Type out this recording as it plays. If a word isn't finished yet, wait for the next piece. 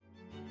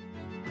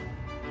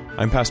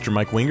I'm Pastor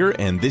Mike Winger,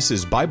 and this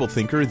is Bible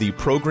Thinker, the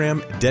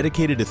program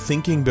dedicated to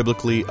thinking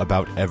biblically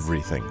about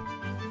everything.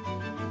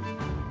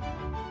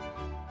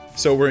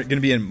 So we're going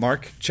to be in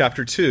Mark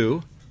chapter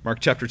 2,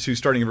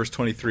 starting in verse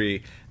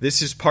 23.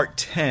 This is part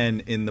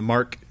 10 in the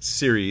Mark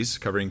series,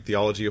 covering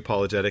theology,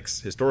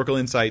 apologetics, historical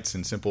insights,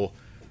 and simple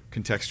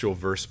contextual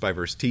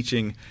verse-by-verse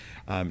teaching.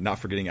 Not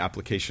forgetting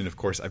application, of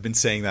course. I've been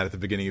saying that at the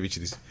beginning of each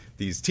of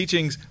these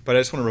teachings, but I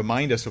just want to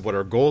remind us of what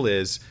our goal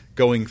is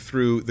going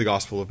through the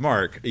Gospel of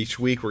Mark. Each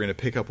week we're going to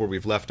pick up where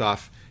we've left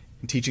off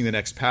in teaching the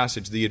next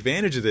passage. The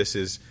advantage of this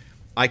is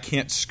I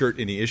can't skirt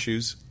any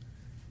issues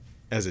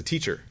as a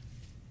teacher,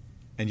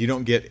 and you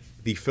don't get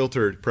the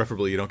filtered,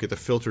 preferably you don't get the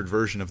filtered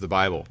version of the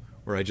Bible,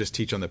 where I just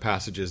teach on the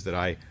passages that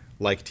I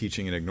like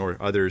teaching and ignore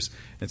others.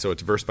 And so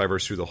it's verse by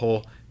verse through the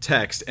whole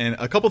text. And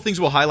a couple things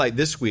we'll highlight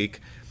this week,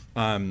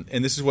 and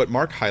this is what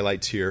Mark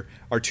highlights here,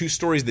 are two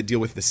stories that deal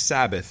with the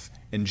Sabbath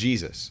and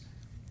Jesus.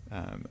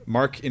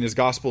 Mark, in his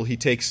gospel, he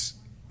takes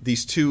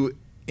these two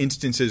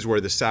instances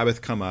where the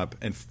Sabbath come up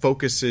and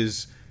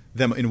focuses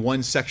them in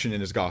one section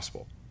in his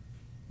gospel.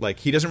 Like,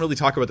 he doesn't really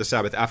talk about the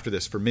Sabbath after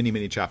this for many,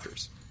 many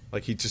chapters.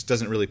 Like, he just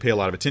doesn't really pay a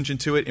lot of attention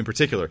to it in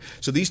particular.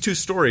 So these two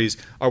stories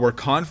are where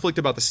conflict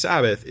about the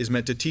Sabbath is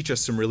meant to teach us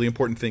some really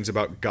important things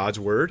about God's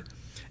Word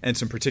and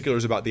some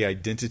particulars about the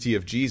identity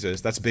of Jesus.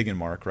 That's big in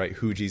Mark, right?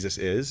 Who Jesus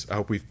is. I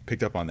hope we've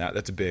picked up on that.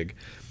 That's big.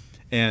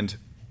 And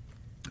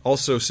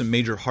also some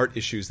major heart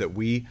issues that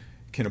we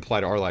can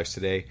apply to our lives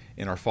today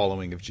in our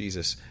following of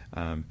Jesus.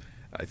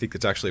 I think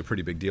that's actually a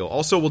pretty big deal.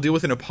 Also, we'll deal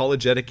with an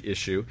apologetic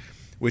issue,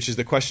 which is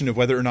the question of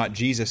whether or not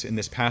Jesus in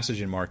this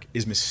passage in Mark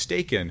is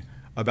mistaken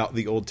about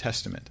the Old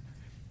Testament,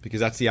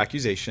 because that's the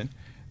accusation.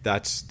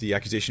 That's the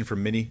accusation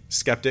from many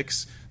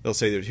skeptics. They'll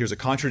say that here's a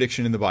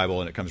contradiction in the Bible,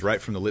 and it comes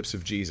right from the lips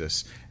of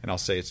Jesus. And I'll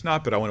say it's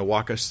not, but I want to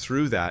walk us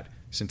through that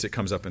since it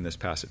comes up in this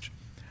passage.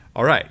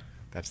 All right,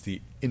 that's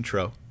the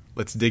intro.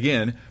 Let's dig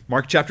in.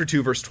 Mark chapter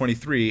 2, verse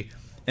 23.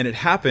 And it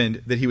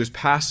happened that he was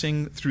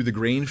passing through the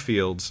grain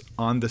fields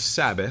on the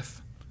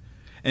Sabbath,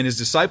 and his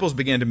disciples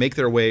began to make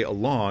their way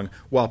along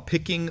while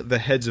picking the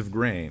heads of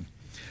grain.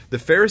 The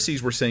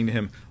Pharisees were saying to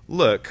him,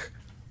 "Look,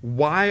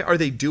 why are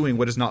they doing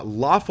what is not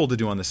lawful to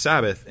do on the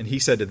Sabbath?" And he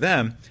said to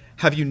them,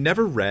 "Have you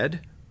never read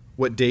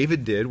what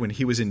David did when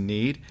he was in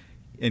need,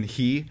 and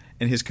he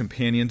and his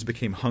companions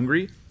became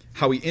hungry?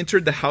 How he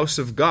entered the house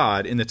of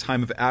God in the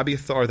time of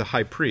Abiathar the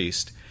high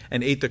priest,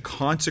 and ate the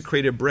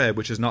consecrated bread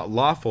which is not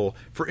lawful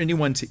for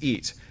anyone to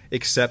eat,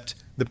 except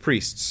the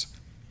priests.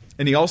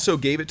 And he also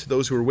gave it to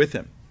those who were with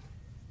him."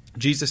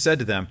 Jesus said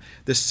to them,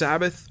 "The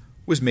Sabbath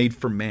was made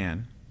for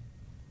man,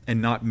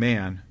 and not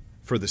man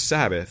for the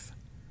Sabbath.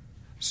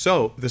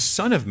 So the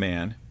Son of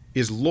Man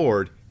is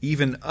Lord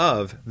even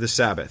of the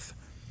Sabbath."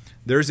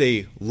 There's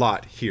a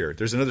lot here.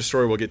 There's another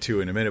story we'll get to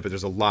in a minute, but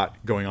there's a lot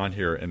going on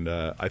here, and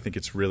I think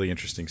it's really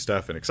interesting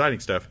stuff and exciting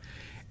stuff.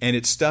 And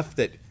it's stuff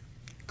that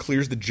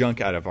clears the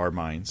junk out of our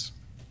minds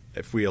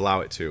if we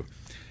allow it to.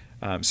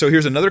 So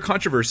here's another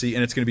controversy,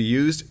 and it's going to be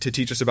used to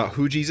teach us about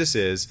who Jesus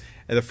is.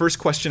 And the first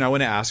question I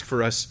want to ask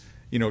for us,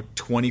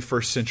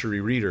 21st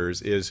century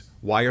readers is,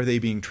 why are they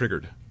being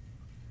triggered?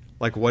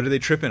 Like, what are they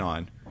tripping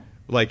on?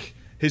 Like,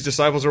 his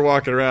disciples are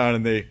walking around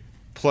and they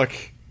pluck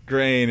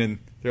grain and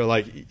they're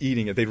like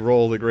eating it. They'd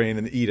roll the grain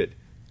and eat it.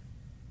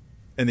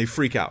 And they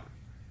freak out.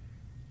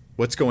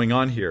 What's going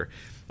on here?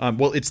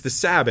 Well, it's the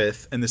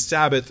Sabbath, and the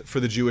Sabbath for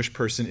the Jewish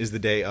person is the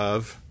day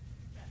of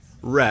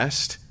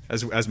rest,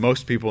 as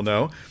most people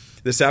know.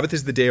 The Sabbath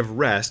is the day of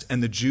rest,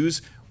 and the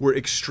Jews were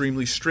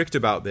extremely strict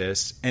about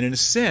this, and in a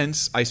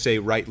sense, I say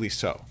rightly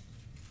so,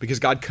 because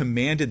God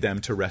commanded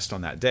them to rest on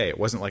that day. It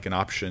wasn't like an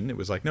option. It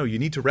was like, no, you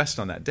need to rest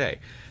on that day.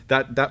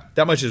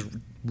 That much is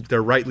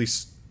they're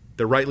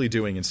rightly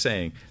doing and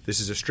saying, this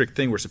is a strict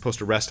thing. We're supposed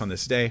to rest on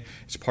this day.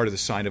 It's part of the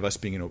sign of us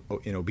being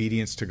in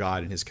obedience to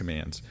God and his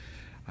commands.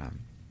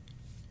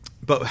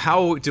 But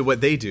how did what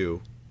they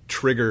do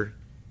trigger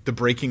the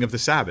breaking of the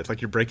Sabbath?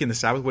 Like, you're breaking the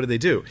Sabbath? What did they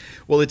do?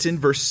 Well, it's in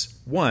verse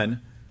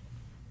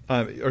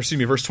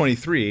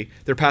 23.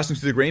 They're passing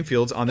through the grain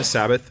fields on the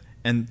Sabbath,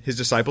 and his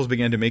disciples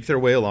began to make their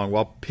way along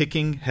while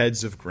picking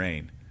heads of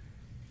grain.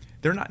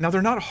 They're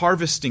not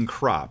harvesting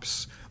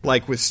crops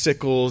like with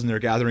sickles and they're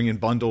gathering in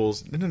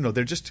bundles. No.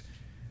 They just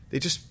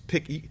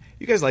pick. You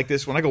guys like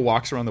this? When I go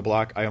walks around the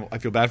block, I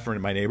feel bad for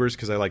my neighbors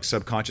because I like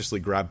subconsciously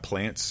grab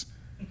plants.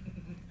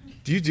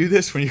 Do you do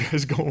this when you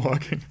guys go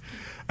walking?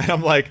 And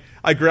I'm like,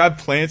 I grab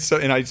plants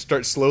and I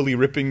start slowly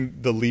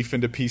ripping the leaf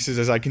into pieces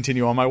as I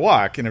continue on my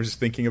walk. And I'm just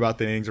thinking about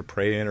things or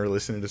praying or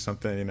listening to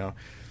something,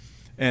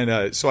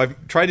 And so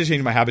I've tried to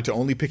change my habit to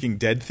only picking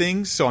dead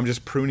things. So I'm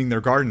just pruning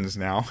their gardens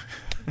now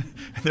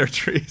and their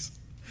trees.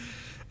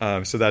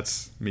 So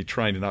that's me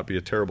trying to not be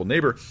a terrible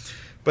neighbor.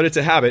 But it's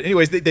a habit.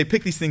 Anyways, they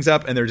pick these things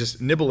up and they're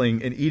just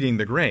nibbling and eating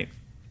the grain.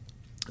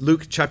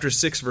 Luke chapter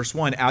 6, verse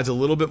 1 adds a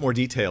little bit more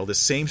detail. The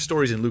same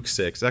stories in Luke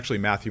 6. It's actually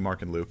Matthew,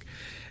 Mark, and Luke.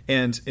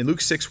 And in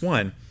Luke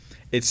 6:1,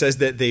 it says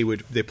that they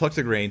pluck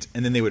the grains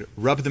and then they would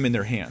rub them in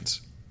their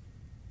hands.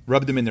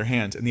 Rub them in their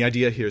hands. And the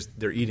idea here is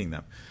they're eating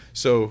them.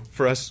 So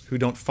for us who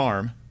don't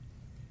farm,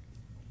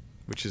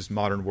 which is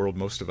modern world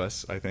most of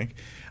us, I think.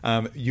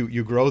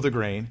 You grow the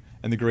grain,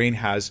 and the grain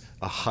has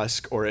a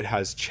husk, or it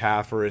has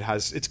chaff, or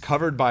it's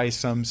covered by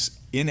some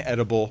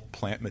inedible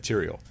plant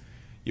material.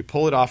 You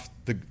pull it off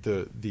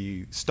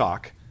the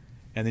stalk,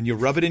 and then you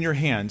rub it in your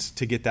hands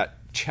to get that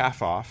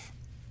chaff off,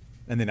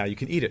 and then now you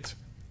can eat it.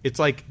 It's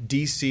like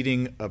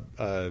de-seeding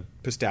a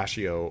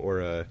pistachio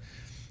or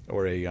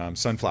a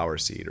sunflower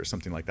seed or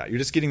something like that. You're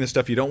just getting the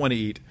stuff you don't want to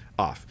eat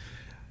off.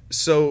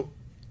 So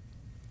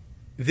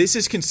this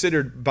is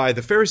considered by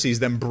the Pharisees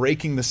them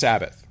breaking the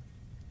Sabbath,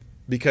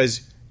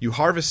 because you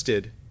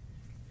harvested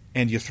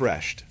and you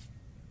threshed.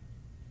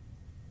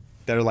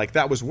 They're like,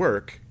 that was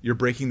work. You're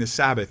breaking the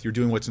Sabbath. You're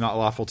doing what's not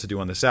lawful to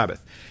do on the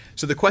Sabbath.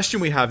 So the question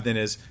we have then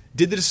is,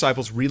 did the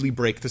disciples really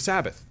break the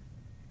Sabbath?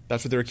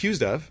 That's what they're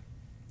accused of.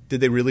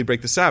 Did they really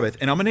break the Sabbath?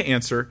 And I'm going to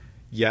answer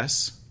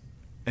yes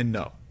and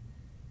no.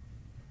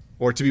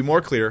 Or to be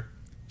more clear,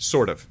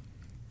 sort of.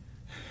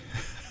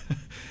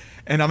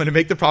 And I'm going to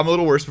make the problem a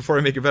little worse before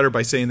I make it better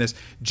by saying this.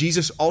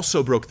 Jesus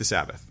also broke the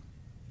Sabbath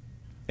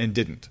and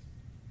didn't,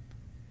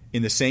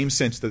 in the same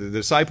sense that the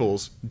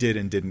disciples did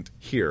and didn't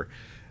here.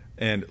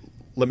 And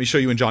let me show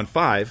you in John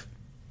 5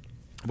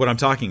 what I'm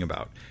talking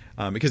about,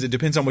 because it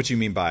depends on what you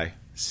mean by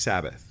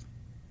Sabbath.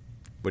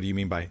 What do you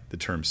mean by the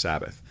term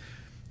Sabbath?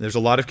 There's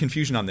a lot of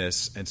confusion on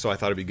this, and so I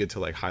thought it'd be good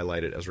to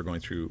highlight it as we're going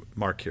through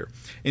Mark here.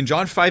 In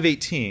John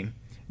 5:18,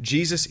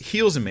 Jesus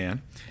heals a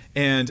man,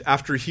 and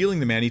after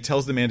healing the man, he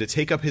tells the man to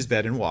take up his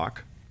bed and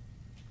walk.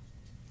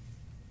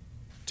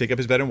 Take up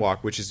his bed and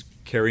walk, which is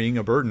carrying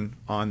a burden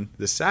on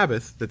the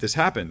Sabbath that this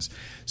happens.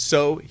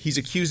 So he's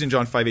accused in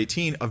John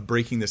 5:18 of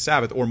breaking the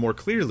Sabbath, or more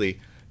clearly,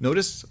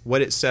 notice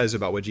what it says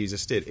about what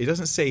Jesus did. It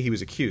doesn't say he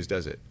was accused,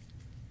 does it?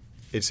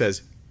 It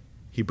says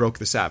he broke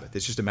the Sabbath.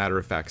 It's just a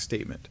matter-of-fact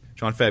statement.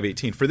 John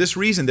 5:18. For this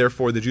reason,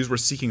 therefore, the Jews were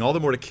seeking all the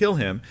more to kill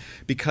him,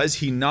 because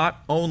he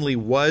not only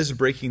was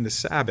breaking the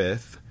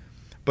Sabbath,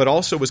 but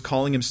also was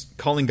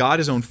calling God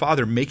his own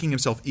Father, making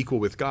himself equal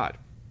with God.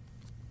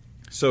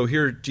 So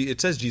here it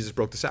says Jesus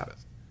broke the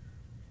Sabbath.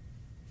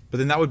 But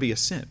then that would be a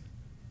sin,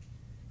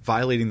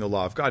 violating the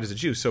law of God as a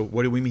Jew. So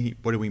what do we mean?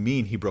 What do we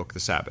mean he broke the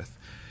Sabbath?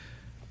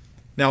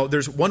 Now,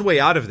 there's one way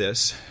out of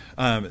this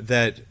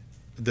that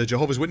the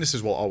Jehovah's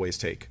Witnesses will always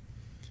take,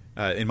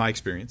 in my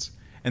experience,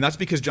 and that's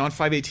because John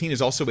 5:18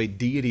 is also a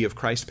deity of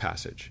Christ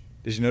passage.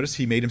 Did you notice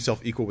he made himself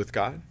equal with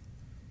God?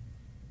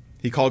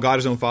 He called God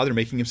his own Father,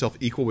 making himself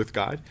equal with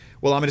God.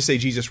 Well, I'm going to say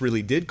Jesus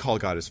really did call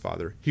God his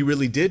Father. He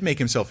really did make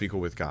himself equal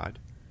with God,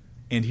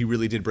 and he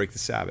really did break the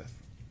Sabbath.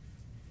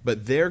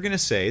 But they're going to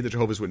say, the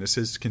Jehovah's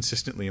Witnesses,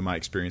 consistently in my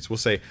experience, will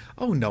say,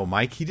 oh no,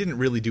 Mike, he didn't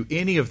really do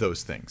any of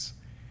those things.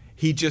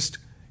 He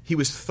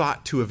was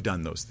thought to have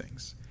done those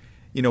things.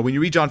 You know, when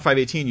you read John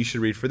 5:18, you should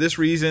read, for this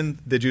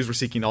reason, the Jews were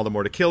seeking all the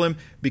more to kill him,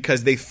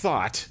 because they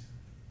thought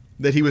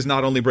that he was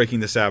not only breaking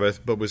the Sabbath,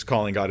 but was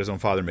calling God his own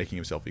Father, making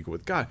himself equal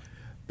with God.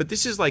 But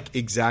this is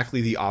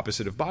exactly the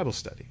opposite of Bible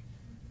study.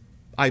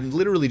 I'm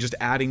literally just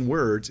adding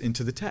words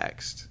into the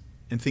text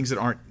and things that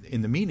aren't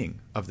in the meaning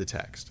of the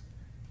text.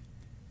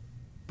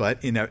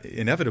 But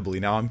inevitably,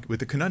 now I'm with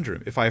the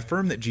conundrum. If I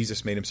affirm that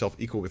Jesus made himself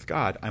equal with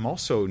God, I'm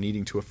also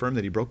needing to affirm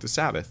that he broke the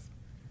Sabbath.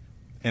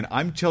 And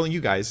I'm telling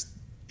you guys,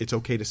 it's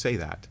okay to say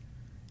that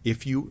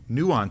if you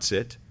nuance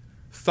it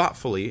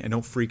thoughtfully and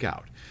don't freak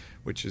out,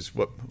 which is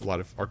what a lot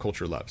of our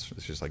culture loves.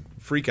 It's just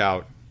freak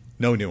out,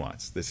 no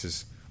nuance. This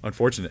is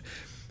unfortunate.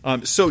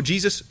 So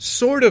Jesus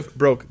sort of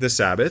broke the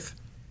Sabbath,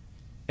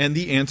 and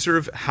the answer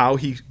of how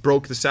he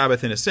broke the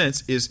Sabbath in a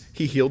sense is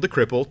he healed the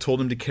cripple, told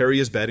him to carry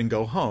his bed and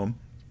go home,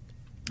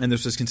 and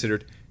this was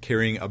considered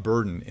carrying a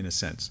burden in a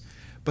sense.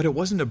 But it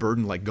wasn't a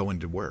burden like going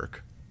to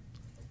work.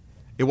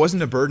 It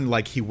wasn't a burden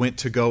like he went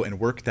to go and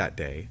work that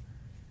day.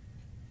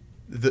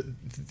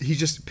 He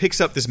just picks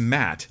up this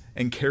mat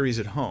and carries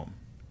it home.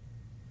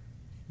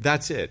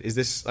 That's it.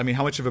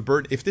 How much of a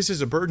burden? If this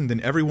is a burden, then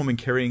every woman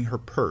carrying her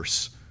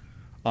purse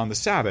on the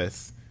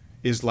Sabbath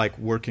is like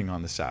working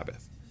on the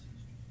Sabbath,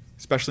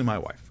 especially my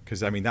wife.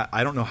 Because I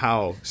don't know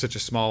how such a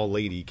small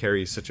lady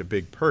carries such a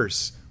big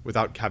purse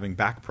without having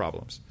back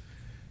problems.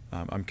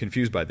 I'm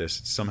confused by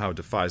this. It somehow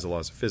defies the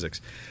laws of physics.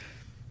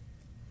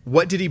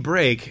 What did he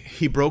break?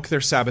 He broke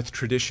their Sabbath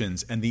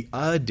traditions and the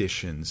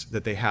additions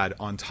that they had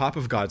on top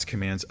of God's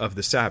commands of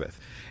the Sabbath.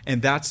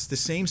 And that's the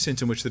same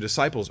sense in which the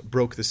disciples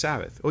broke the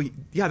Sabbath. Oh,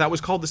 yeah, that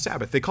was called the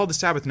Sabbath. They called the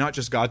Sabbath not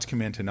just God's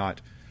command to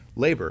not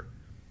labor.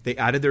 They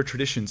added their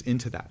traditions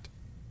into that.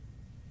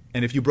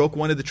 And if you broke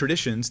one of the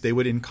traditions, they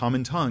would in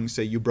common tongue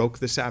say you broke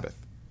the Sabbath,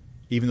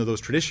 even though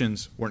those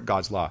traditions weren't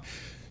God's law.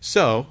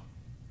 So,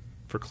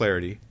 for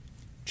clarity,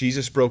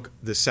 Jesus broke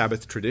the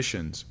Sabbath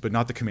traditions, but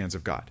not the commands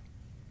of God.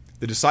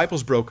 The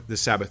disciples broke the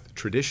Sabbath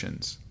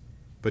traditions,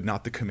 but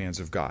not the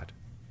commands of God.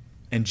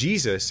 And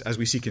Jesus, as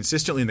we see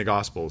consistently in the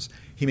Gospels,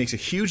 he makes a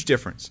huge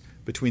difference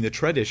between the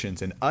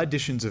traditions and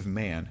additions of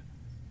man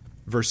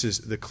versus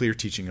the clear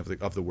teaching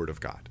of the Word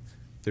of God.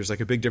 There's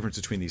a big difference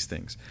between these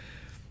things.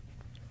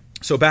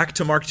 So back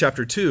to Mark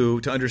chapter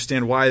 2, to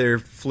understand why they're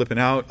flipping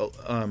out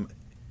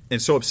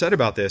and so upset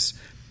about this,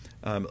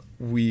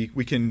 we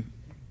can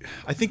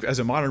I think as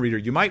a modern reader,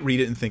 you might read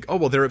it and think, oh,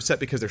 well, they're upset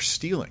because they're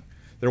stealing.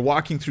 They're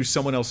walking through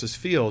someone else's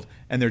field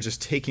and they're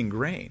just taking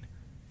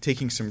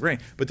some grain.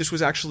 But this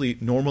was actually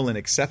normal and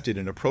accepted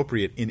and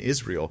appropriate in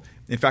Israel.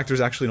 In fact,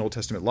 there's actually an Old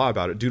Testament law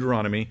about it.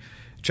 Deuteronomy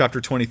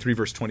chapter 23,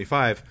 verse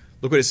 25.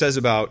 Look what it says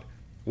about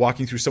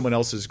walking through someone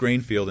else's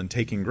grain field and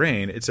taking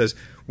grain. It says,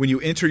 when you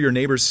enter your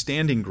neighbor's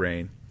standing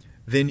grain,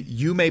 then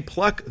you may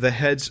pluck the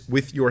heads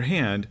with your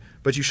hand,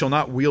 but you shall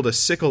not wield a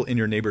sickle in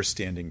your neighbor's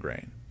standing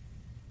grain.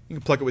 You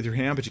can pluck it with your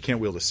hand, but you can't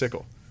wield a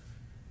sickle.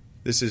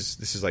 This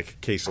is like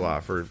case law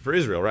for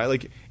Israel, right?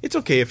 Like, it's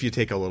okay if you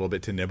take a little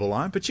bit to nibble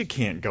on, but you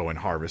can't go and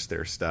harvest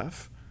their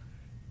stuff.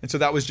 And so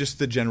that was just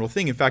the general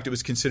thing. In fact, it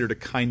was considered a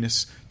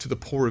kindness to the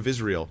poor of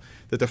Israel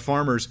that the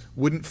farmers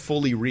wouldn't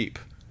fully reap.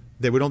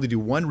 They would only do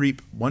one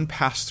reap, one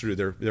pass through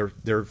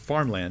their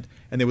farmland,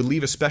 and they would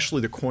leave especially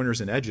the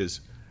corners and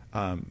edges,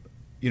 on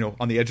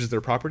the edges of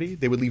their property.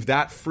 They would leave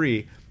that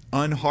free,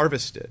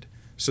 unharvested,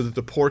 so that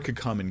the poor could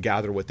come and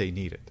gather what they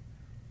needed.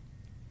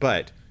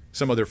 But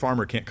some other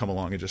farmer can't come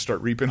along and just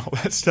start reaping all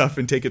that stuff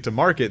and take it to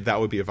market. That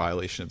would be a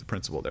violation of the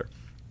principle there.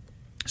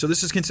 So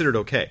this is considered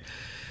okay.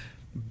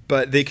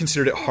 But they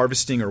considered it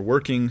harvesting or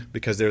working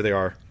because there they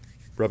are,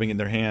 rubbing it in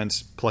their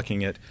hands,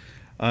 plucking it.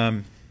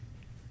 The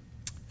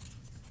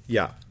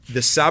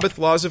Sabbath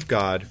laws of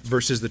God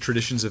versus the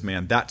traditions of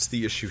man, that's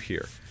the issue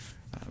here.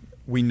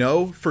 We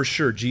know for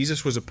sure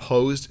Jesus was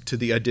opposed to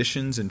the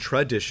additions and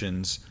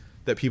traditions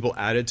that people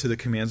added to the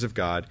commands of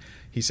God.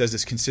 He says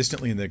this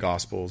consistently in the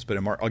Gospels, but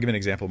I'll give an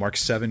example. Mark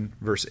 7,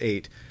 verse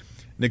 8,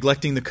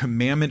 neglecting the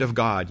commandment of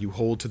God, you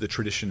hold to the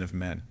tradition of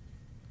men.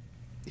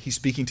 He's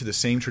speaking to the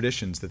same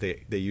traditions that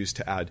they used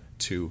to add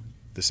to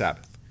the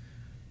Sabbath.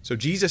 So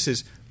Jesus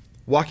is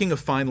walking a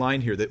fine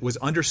line here that was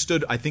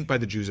understood, I think, by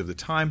the Jews of the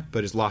time,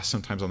 but is lost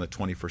sometimes on the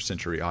 21st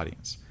century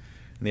audience.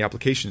 And the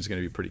application is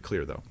going to be pretty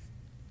clear, though.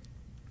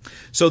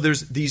 So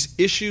there's these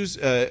issues,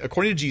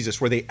 according to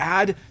Jesus, where they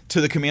add to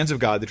the commands of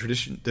God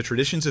the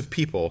traditions of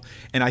people,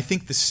 and I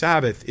think the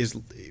Sabbath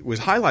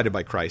was highlighted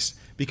by Christ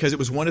because it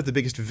was one of the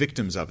biggest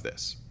victims of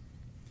this.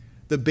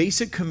 The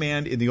basic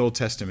command in the Old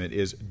Testament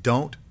is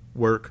don't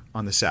work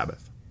on the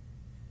Sabbath.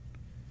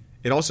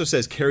 It also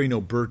says carry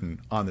no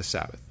burden on the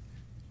Sabbath.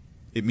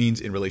 It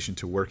means in relation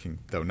to working,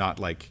 though, not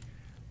like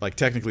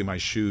technically my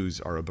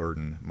shoes are a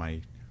burden,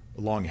 my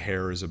long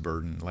hair is a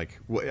burden.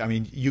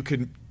 You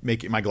could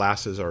make it, my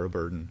glasses are a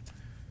burden.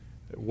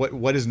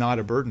 What is not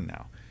a burden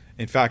now?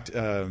 In fact,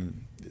 let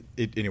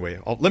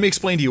me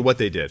explain to you what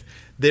they did.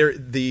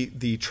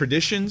 The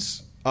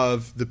traditions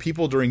of the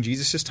people during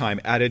Jesus' time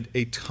added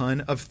a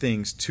ton of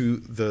things to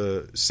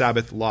the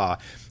Sabbath law,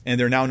 and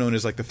they're now known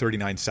as like the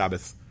 39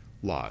 Sabbath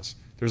laws.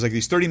 There's like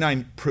these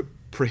 39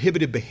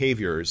 prohibited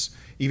behaviors,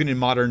 even in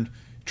modern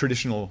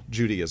traditional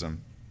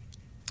Judaism,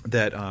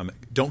 that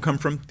don't come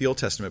from the Old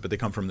Testament, but they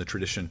come from the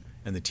tradition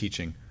and the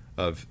teaching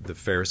of the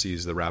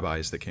Pharisees, the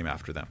rabbis that came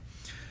after them.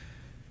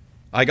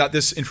 I got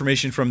this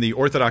information from the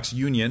Orthodox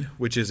Union,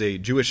 which is a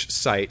Jewish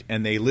site,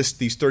 and they list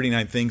these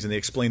 39 things and they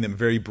explain them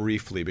very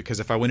briefly, because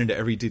if I went into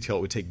every detail,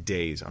 it would take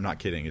days. I'm not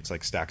kidding. It's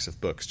like stacks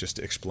of books just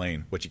to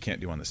explain what you can't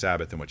do on the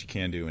Sabbath and what you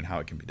can do and how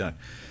it can be done.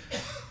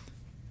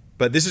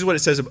 But this is what it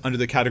says under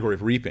the category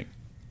of reaping.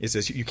 It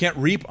says you can't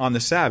reap on the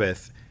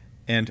Sabbath.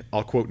 And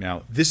I'll quote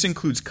now, this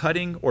includes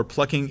cutting or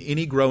plucking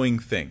any growing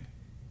thing.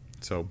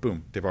 So,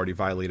 boom, they've already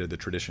violated the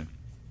tradition.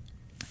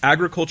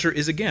 Agriculture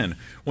is, again,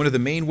 one of the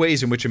main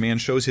ways in which a man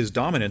shows his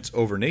dominance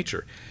over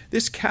nature.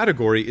 This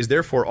category is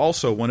therefore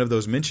also one of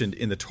those mentioned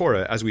in the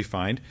Torah, as we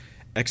find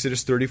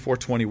Exodus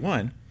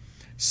 34:21.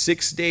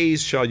 6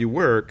 days shall you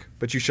work,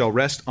 but you shall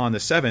rest on the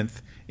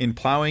seventh. In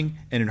plowing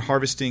and in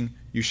harvesting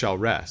you shall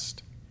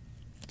rest.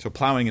 So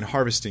plowing and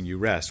harvesting you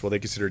rest. Well, they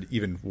considered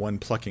even one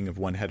plucking of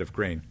one head of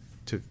grain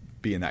to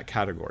be in that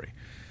category.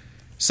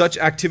 Such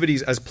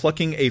activities as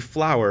plucking a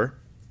flower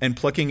and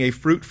plucking a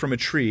fruit from a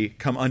tree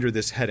come under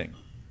this heading.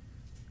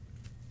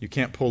 You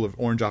can't pull an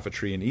orange off a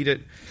tree and eat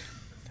it.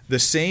 The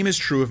same is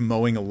true of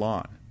mowing a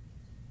lawn.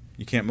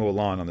 You can't mow a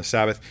lawn on the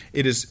Sabbath.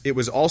 It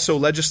was also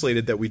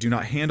legislated that we do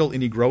not handle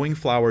any growing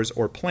flowers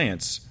or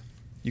plants.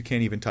 You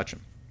can't even touch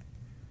them.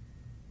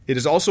 It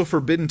is also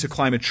forbidden to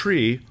climb a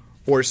tree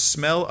or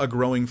smell a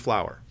growing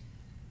flower.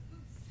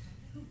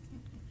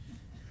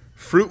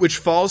 Fruit which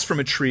falls from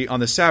a tree on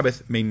the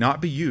Sabbath may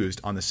not be used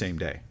on the same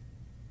day.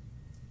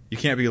 You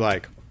can't be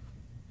like,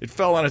 it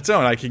fell on its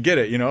own, I can get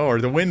it,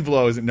 or the wind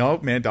blows. No,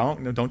 man,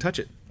 don't touch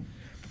it.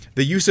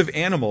 The use of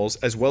animals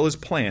as well as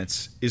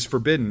plants is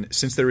forbidden,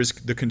 since there is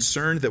the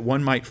concern that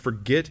one might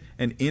forget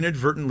and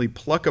inadvertently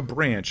pluck a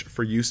branch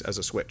for use as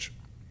a switch.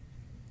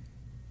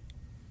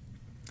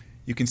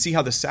 You can see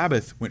how the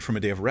Sabbath went from a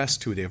day of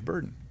rest to a day of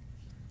burden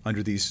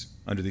under these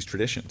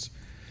traditions.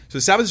 So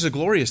the Sabbath is a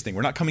glorious thing.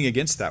 We're not coming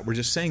against that. We're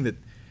just saying that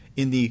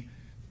in the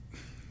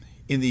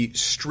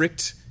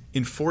strict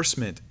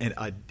enforcement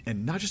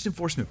and not just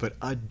enforcement, but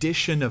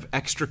addition of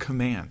extra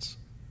commands,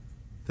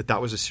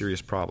 that was a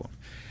serious problem.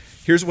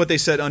 Here's what they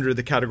said under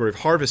the category of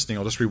harvesting.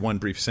 I'll just read one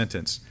brief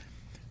sentence.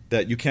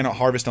 That you cannot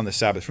harvest on the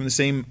Sabbath. From the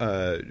same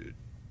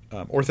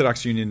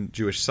Orthodox Union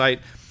Jewish site,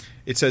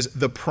 It says,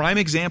 the prime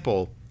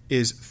example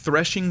is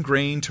threshing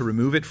grain to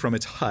remove it from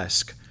its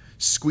husk.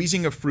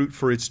 Squeezing a fruit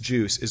for its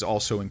juice is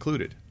also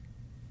included.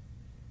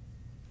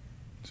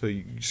 So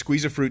you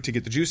squeeze a fruit to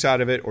get the juice out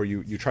of it, or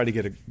you try to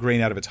get a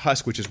grain out of its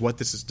husk, which is what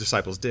the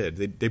disciples did.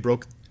 They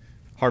broke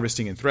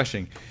harvesting and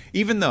threshing,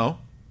 even though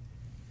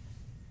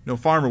no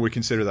farmer would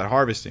consider that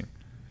harvesting.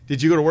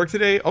 Did you go to work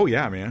today? Oh,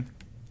 yeah, man.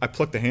 I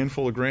plucked a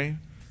handful of grain,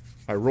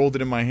 I rolled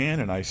it in my hand,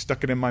 and I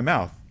stuck it in my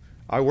mouth.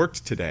 I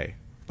worked today.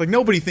 Like,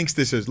 nobody thinks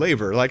this is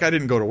labor. Like, I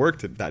didn't go to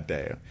work that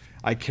day.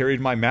 I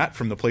carried my mat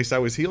from the place I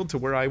was healed to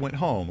where I went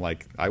home.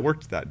 Like, I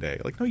worked that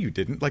day. Like, no, you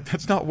didn't. Like,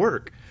 that's not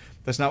work.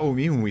 That's not what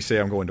we mean when we say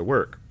I'm going to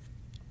work.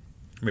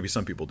 Maybe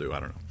some people do. I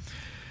don't know.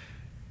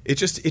 It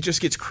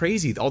just gets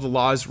crazy. All the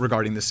laws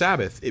regarding the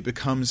Sabbath, it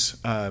becomes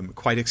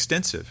quite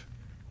extensive.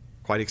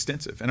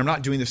 And I'm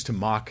not doing this to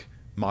mock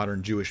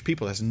modern Jewish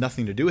people. It has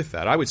nothing to do with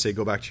that. I would say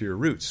go back to your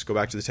roots. Go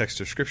back to the text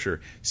of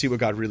Scripture. See what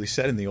God really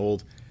said in the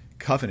Old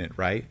Covenant,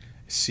 right?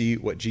 See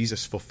what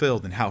Jesus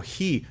fulfilled and how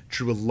he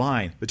drew a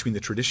line between the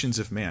traditions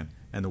of man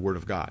and the Word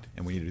of God.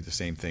 And we need to do the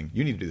same thing.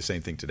 You need to do the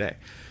same thing today.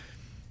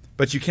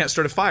 But you can't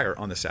start a fire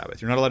on the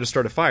Sabbath. You're not allowed to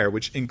start a fire,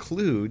 which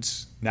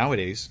includes,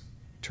 nowadays,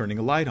 turning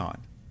a light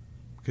on,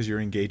 because you're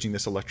engaging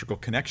this electrical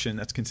connection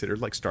that's considered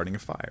like starting a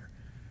fire.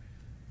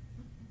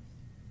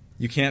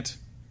 You can't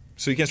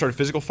start a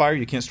physical fire.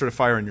 You can't start a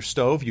fire on your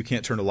stove. You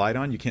can't turn a light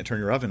on. You can't turn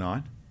your oven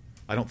on.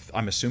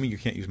 I'm assuming you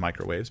can't use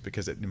microwaves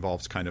because it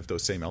involves kind of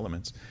those same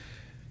elements.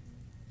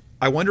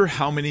 I wonder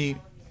how many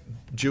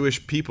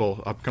Jewish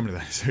people, I'm coming to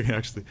that in a second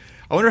actually,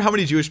 I wonder how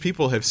many Jewish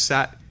people have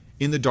sat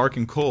in the dark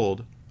and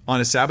cold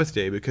on a Sabbath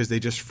day because they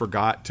just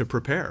forgot to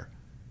prepare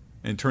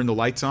and turn the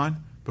lights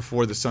on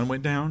before the sun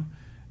went down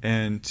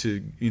and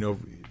to,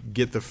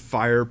 get the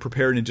fire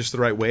prepared in just the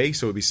right way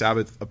so it would be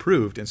Sabbath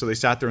approved. And so they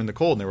sat there in the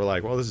cold and they were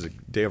like, well, this is a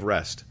day of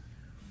rest.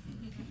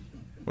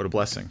 What a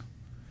blessing.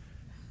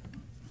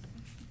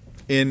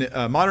 In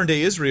modern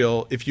day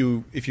Israel, if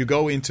you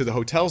go into the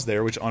hotels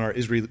there, which on our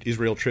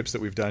Israel trips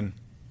that we've done,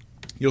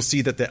 you'll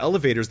see that the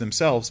elevators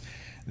themselves,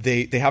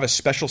 they have a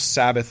special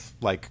Sabbath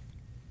like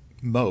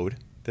mode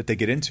that they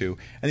get into,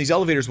 and these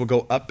elevators will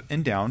go up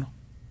and down,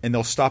 and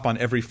they'll stop on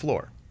every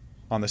floor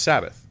on the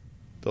Sabbath.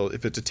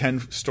 If it's a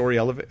 10-story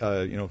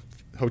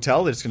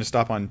hotel, it's going to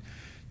stop on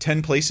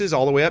 10 places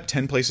all the way up,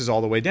 10 places all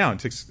the way down. It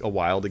takes a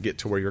while to get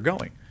to where you're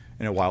going,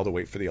 and a while to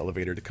wait for the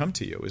elevator to come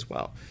to you as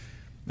well.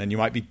 And you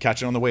might be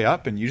catching on the way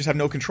up, and you just have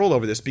no control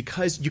over this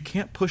because you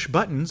can't push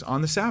buttons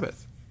on the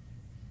Sabbath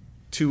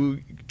to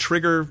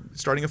trigger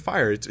starting a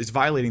fire. It's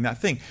violating that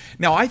thing.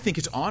 Now, I think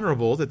it's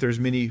honorable that there's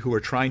many who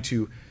are trying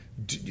to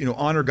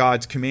honor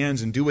God's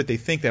commands and do what they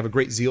think. They have a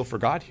great zeal for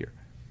God here.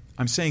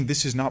 I'm saying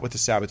this is not what the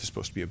Sabbath is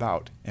supposed to be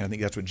about. And I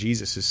think that's what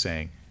Jesus is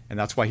saying. And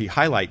that's why he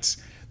highlights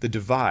the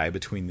divide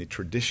between the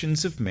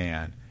traditions of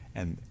man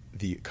and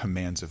the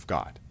commands of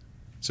God.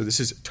 So this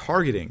is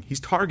he's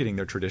targeting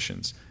their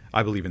traditions,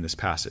 I believe, in this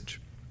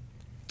passage.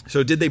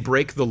 So did they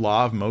break the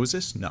law of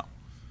Moses? No.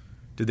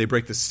 Did they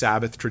break the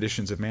Sabbath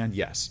traditions of man?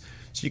 Yes.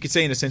 So you could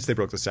say in a sense they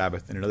broke the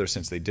Sabbath, in another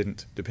sense they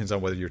didn't. Depends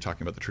on whether you're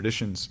talking about the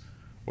traditions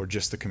or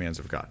just the commands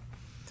of God.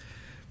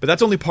 But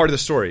that's only part of the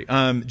story.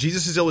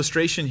 Jesus'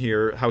 illustration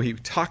here, how he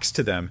talks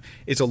to them,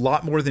 is a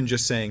lot more than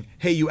just saying,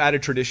 hey, you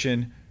added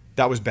tradition,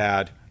 that was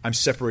bad, I'm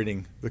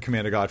separating the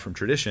command of God from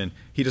tradition.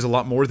 He does a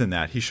lot more than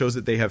that. He shows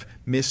that they have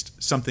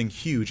missed something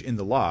huge in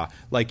the law.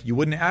 Like, you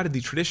wouldn't have added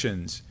the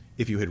traditions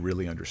if you had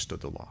really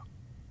understood the law.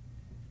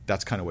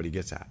 That's kind of what he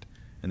gets at.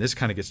 And this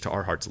kind of gets to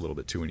our hearts a little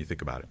bit too when you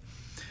think about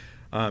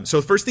it.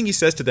 So the first thing he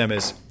says to them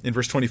is, in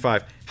verse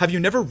 25, have you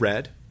never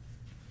read?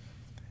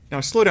 Now,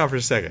 slow down for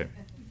a second.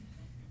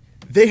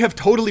 They have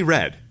totally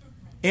read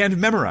and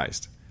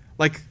memorized.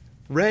 Like,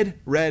 read,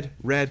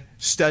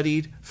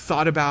 studied,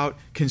 thought about,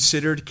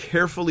 considered,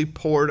 carefully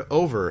pored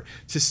over.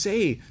 To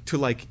say to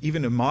like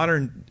even a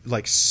modern,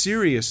 like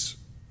serious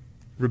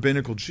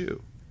rabbinical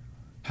Jew,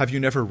 have you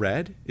never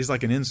read? Is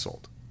like an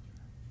insult.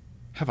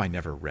 Have I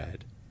never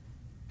read?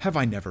 Have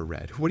I never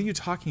read? What are you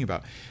talking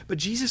about? But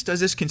Jesus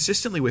does this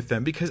consistently with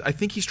them because I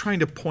think he's trying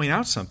to point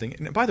out something.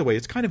 And by the way,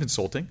 it's kind of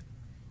insulting.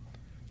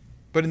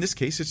 But in this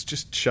case, it's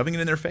just shoving it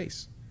in their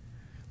face.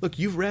 Look,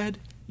 you've read,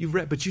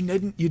 but you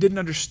didn't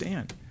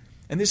understand.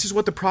 And this is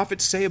what the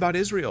prophets say about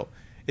Israel.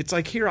 It's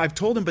like, here, I've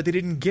told them, but they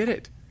didn't get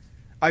it.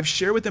 I've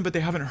shared with them, but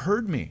they haven't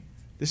heard me.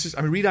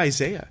 Read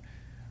Isaiah.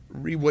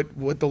 Read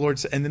what the Lord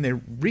said. And then they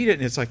read it,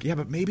 and it's like, yeah,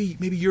 but maybe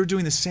you're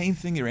doing the same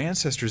thing your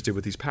ancestors did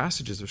with these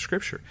passages of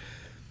Scripture.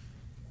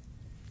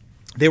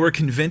 They were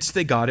convinced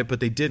they got it, but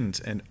they didn't.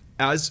 And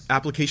as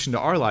application to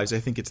our lives, I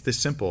think it's this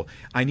simple.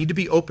 I need to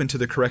be open to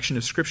the correction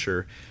of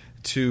Scripture,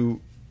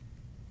 to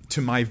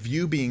my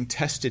view being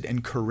tested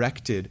and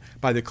corrected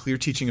by the clear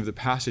teaching of the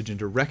passage, and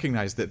to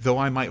recognize that though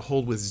I might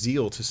hold with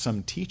zeal to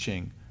some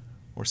teaching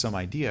or some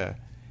idea,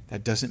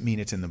 that doesn't mean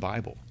it's in the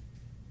Bible.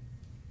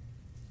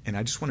 And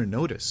I just want to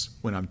notice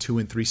when I'm 2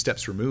 and 3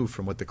 steps removed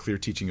from what the clear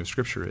teaching of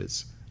Scripture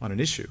is on an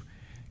issue,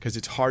 because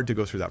it's hard to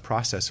go through that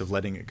process of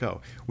letting it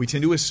go. We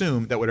tend to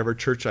assume that whatever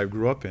church I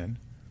grew up in,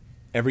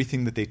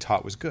 everything that they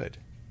taught was good.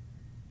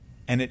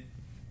 And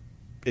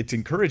it's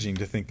encouraging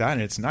to think that,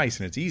 and it's nice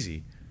and it's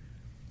easy.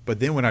 But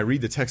then when I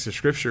read the text of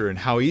Scripture and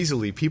how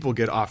easily people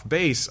get off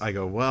base, I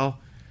go, well,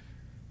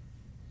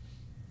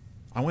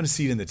 I want to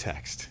see it in the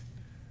text.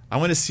 I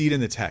want to see it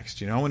in the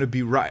text. I want to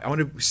be right. I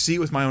want to see it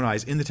with my own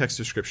eyes in the text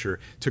of Scripture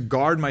to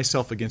guard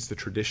myself against the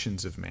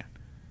traditions of man.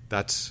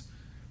 That's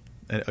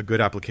a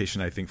good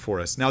application, I think, for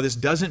us. Now, this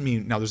doesn't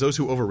mean, now there's those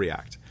who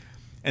overreact.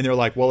 And they're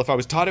like, well, if I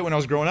was taught it when I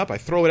was growing up, I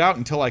throw it out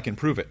until I can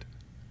prove it.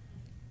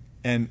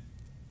 And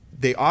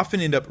they often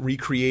end up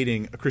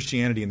recreating a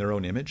Christianity in their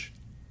own image,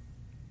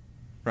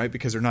 right?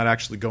 Because they're not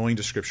actually going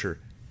to Scripture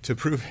to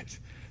prove it.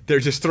 They're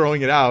just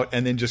throwing it out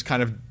and then just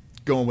kind of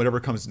going whatever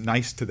comes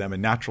nice to them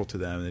and natural to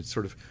them. And it's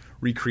sort of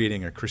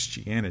recreating a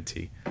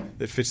Christianity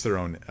that fits their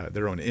own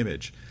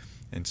image.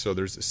 And so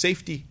there's a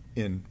safety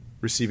in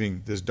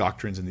receiving these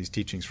doctrines and these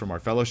teachings from our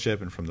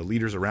fellowship and from the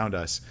leaders around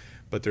us.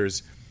 But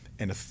there's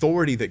an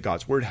authority that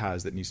God's Word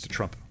has that needs to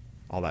trump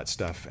all that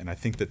stuff. And I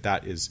think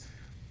that is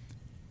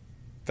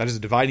a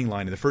dividing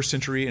line in the first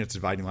century, and it's a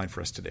dividing line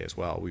for us today as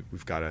well.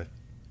 We've got to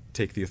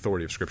take the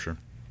authority of Scripture.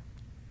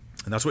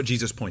 And that's what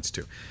Jesus points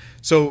to.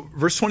 So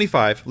verse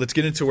 25, let's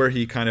get into where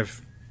he kind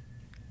of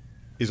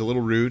is a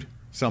little rude,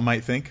 some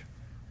might think,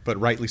 but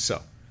rightly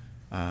so.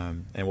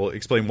 And we'll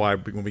explain why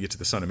when we get to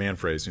the Son of Man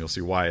phrase, and you'll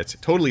see why it's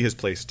totally his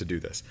place to do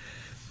this.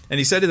 And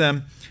he said to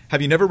them,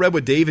 have you never read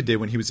what David did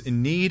when he was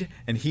in need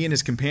and he and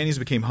his companions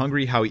became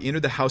hungry, how he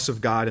entered the house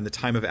of God in the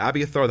time of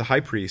Abiathar the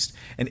high priest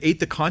and ate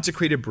the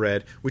consecrated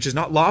bread, which is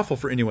not lawful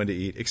for anyone to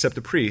eat except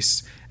the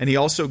priests, and he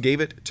also gave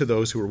it to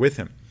those who were with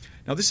him.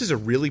 Now, this is a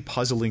really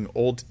puzzling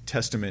Old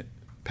Testament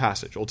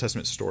passage, Old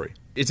Testament story.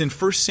 It's in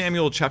 1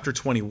 Samuel chapter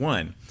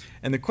 21.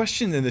 And the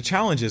question and the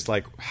challenge is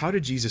like, how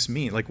did Jesus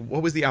mean? Like,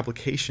 what was the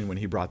application when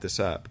he brought this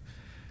up?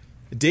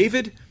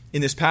 David,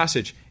 in this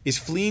passage, is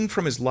fleeing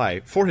for his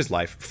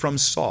life from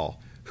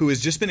Saul, who has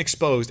just been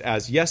exposed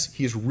as, yes,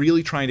 he is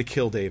really trying to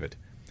kill David.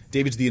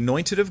 David's the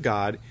anointed of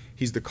God.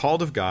 He's the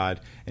called of God.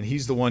 And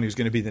he's the one who's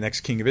going to be the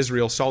next king of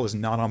Israel. Saul is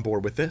not on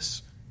board with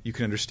this. You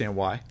can understand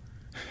why.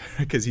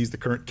 Because he's the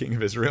current king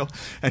of Israel,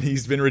 and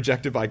he's been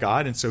rejected by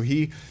God, and so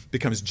he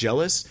becomes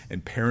jealous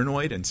and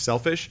paranoid and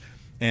selfish.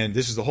 And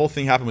this is the whole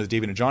thing happened with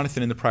David and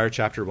Jonathan in the prior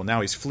chapter. Well,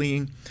 now he's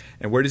fleeing.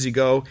 And where does he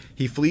go?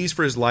 He flees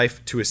for his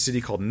life to a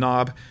city called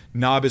Nob.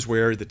 Nob is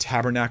where the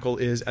tabernacle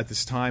is at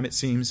this time, it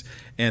seems.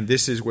 And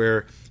this is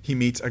where he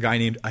meets a guy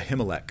named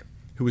Ahimelech,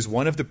 who is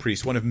one of the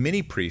priests, one of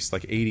many priests,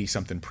 like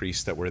 80-something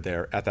priests that were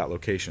there at that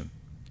location.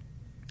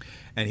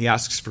 And he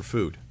asks for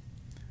food,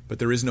 but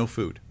there is no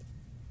food.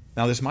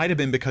 Now, this might have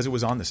been because it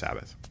was on the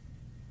Sabbath.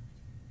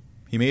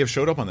 He may have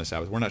showed up on the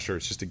Sabbath. We're not sure.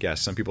 It's just a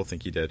guess. Some people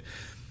think he did.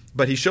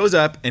 But he shows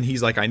up, and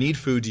he's like, I need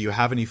food. Do you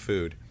have any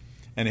food?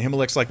 And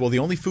Ahimelech's like, well, the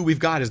only food we've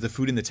got is the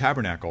food in the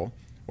tabernacle,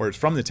 or it's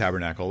from the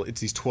tabernacle. It's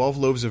these 12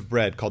 loaves of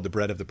bread called the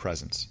bread of the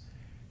presence.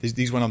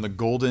 These went on the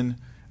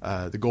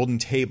golden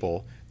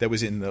table that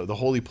was in the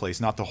holy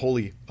place, not the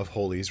Holy of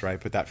Holies, right?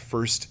 But that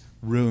first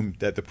room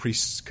that the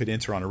priests could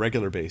enter on a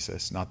regular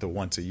basis, not the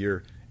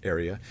once-a-year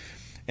area.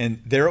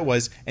 And there it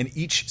was, and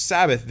each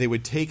Sabbath they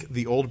would take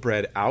the old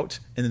bread out,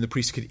 and then the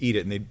priests could eat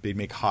it, and they'd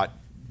make hot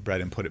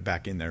bread and put it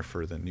back in there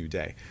for the new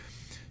day.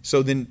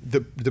 So then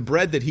the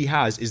bread that he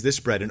has is this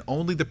bread, and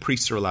only the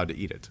priests are allowed to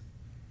eat it.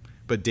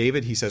 But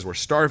David, he says, we're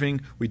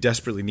starving, we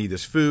desperately need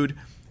this food,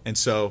 and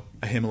so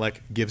Ahimelech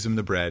gives him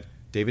the bread.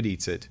 David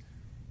eats it.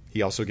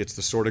 He also gets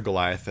the sword of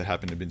Goliath that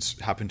happened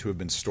to have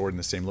been stored in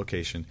the same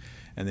location,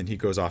 and then he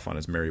goes off on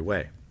his merry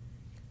way.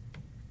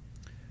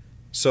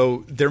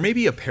 So there may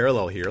be a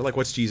parallel here, like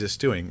what's Jesus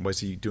doing? What's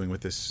he doing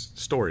with this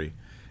story?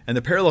 And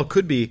the parallel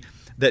could be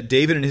that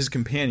David and his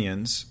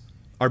companions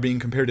are being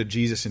compared to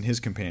Jesus and his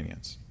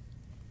companions.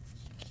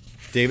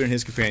 David and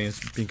his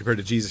companions being compared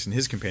to Jesus and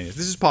his companions.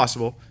 This is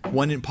possible,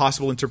 one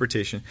impossible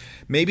interpretation.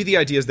 Maybe the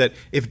idea is that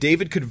if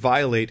David could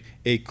violate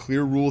a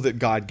clear rule that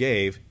God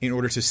gave in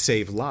order to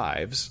save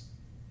lives,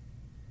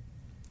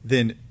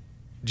 then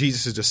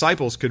Jesus'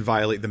 disciples could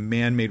violate the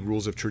man-made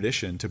rules of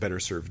tradition to better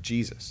serve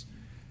Jesus.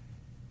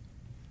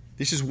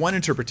 This is one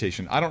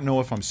interpretation. I don't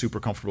know if I'm super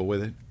comfortable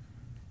with it,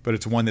 but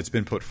it's one that's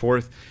been put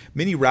forth.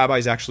 Many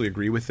rabbis actually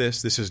agree with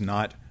this. This is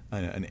not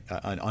an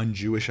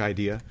un-Jewish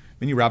idea.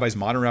 Many rabbis,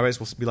 modern rabbis,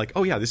 will be like,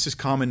 oh yeah, this is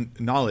common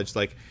knowledge.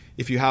 Like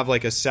if you have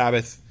like a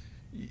Sabbath,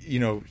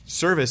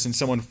 service and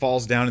someone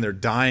falls down and they're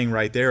dying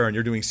right there and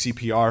you're doing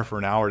CPR for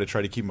an hour to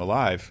try to keep them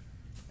alive,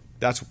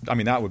 that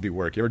would be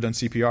work. You ever done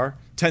CPR?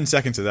 10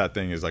 seconds of that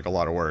thing is like a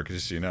lot of work,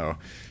 just so you know.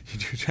 You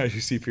try to do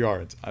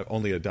CPR. It's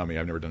only a dummy.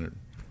 I've never done it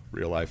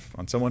real life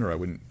on someone, or I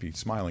wouldn't be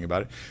smiling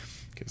about it,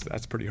 because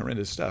that's pretty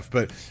horrendous stuff.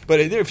 But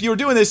if you were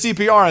doing this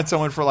CPR on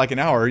someone for like an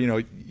hour,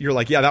 you're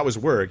like, yeah, that was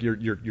work.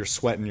 You're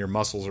sweating, your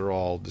muscles are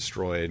all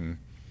destroyed, and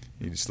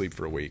you need to sleep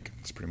for a week.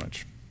 It's pretty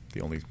much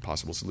the only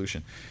possible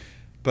solution.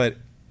 But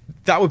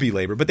that would be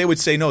labor. But they would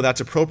say, no,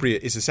 that's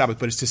appropriate. It's a Sabbath,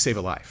 but it's to save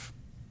a life.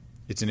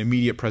 It's an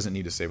immediate present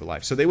need to save a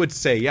life. So they would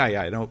say,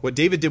 yeah, what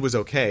David did was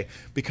okay,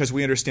 because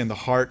we understand the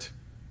heart.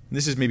 And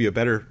this is maybe a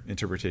better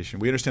interpretation.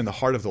 We understand the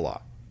heart of the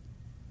law.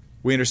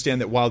 We understand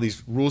that while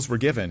these rules were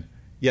given,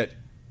 yet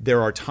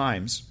there are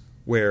times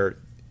where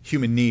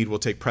human need will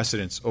take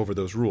precedence over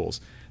those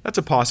rules. That's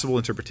a possible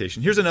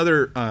interpretation. Here's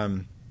another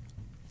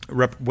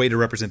way to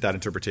represent that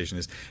interpretation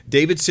is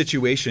David's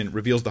situation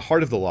reveals the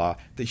heart of the law,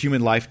 that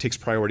human life takes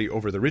priority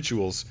over the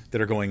rituals that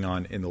are going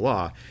on in the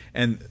law.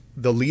 And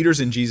the leaders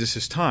in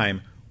Jesus'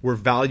 time were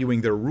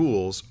valuing their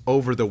rules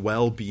over the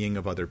well-being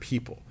of other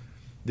people.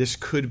 This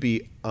could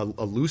be a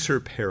looser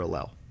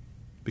parallel,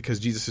 because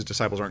Jesus'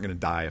 disciples aren't going to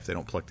die if they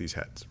don't pluck these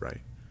heads, right?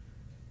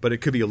 But it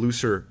could be a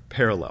looser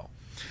parallel,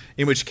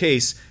 in which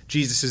case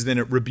Jesus is then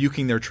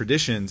rebuking their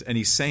traditions, and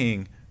he's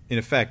saying, in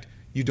effect,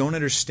 you don't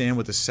understand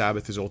what the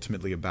Sabbath is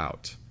ultimately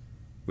about,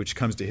 which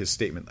comes to his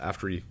statement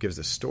after he gives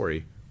this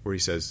story where he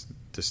says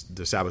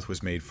the Sabbath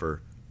was made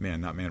for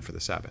man, not man for the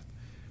Sabbath.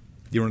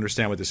 You don't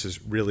understand what this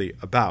is really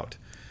about.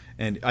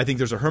 And I think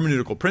there's a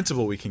hermeneutical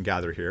principle we can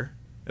gather here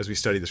as we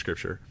study the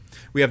Scripture.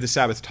 We have the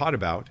Sabbath taught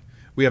about.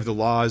 We have the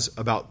laws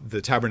about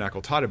the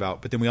tabernacle taught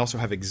about, but then we also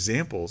have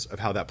examples of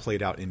how that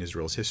played out in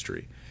Israel's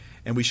history.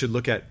 And we should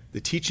look at the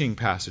teaching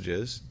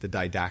passages, the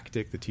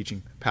didactic, the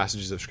teaching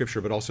passages of Scripture,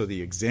 but also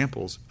the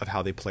examples of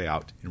how they play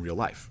out in real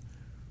life.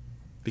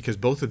 Because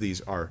both of these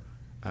are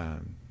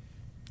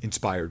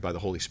inspired by the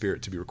Holy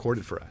Spirit to be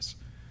recorded for us.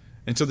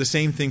 And so the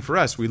same thing for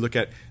us. We look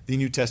at the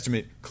New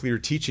Testament clear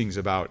teachings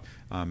about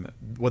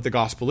what the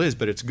gospel is,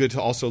 but it's good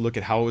to also look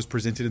at how it was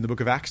presented in the book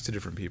of Acts to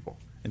different people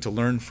and to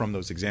learn from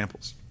those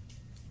examples.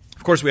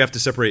 Of course, we have to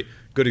separate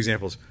good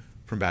examples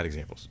from bad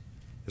examples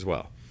as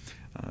well.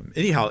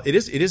 Anyhow, it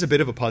is a bit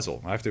of a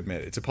puzzle. I have to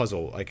admit, it's a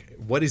puzzle. Like,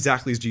 what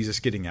exactly is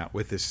Jesus getting at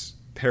with this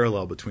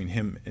parallel between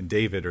him and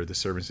David, or the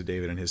servants of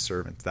David and his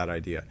servants, that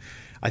idea?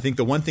 I think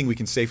the one thing we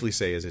can safely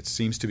say is it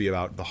seems to be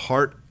about the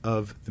heart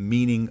of the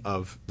meaning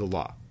of the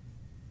law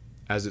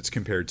as it's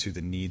compared to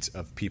the needs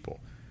of people.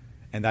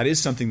 And that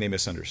is something they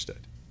misunderstood.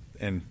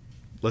 And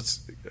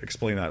let's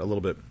explain that a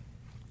little bit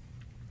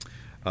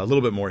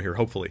more here,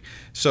 hopefully.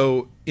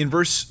 So in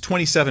verse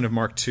 27 of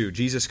Mark 2,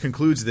 Jesus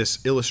concludes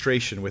this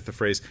illustration with the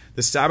phrase,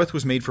 the Sabbath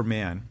was made for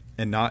man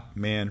and not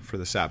man for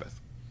the Sabbath.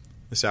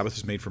 The Sabbath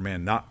was made for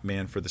man, not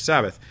man for the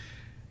Sabbath.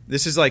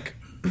 This is like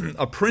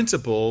a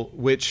principle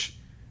which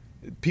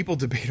people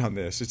debate on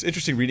this. It's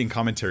interesting reading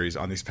commentaries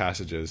on these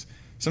passages.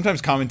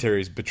 Sometimes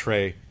commentaries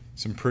betray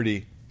some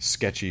pretty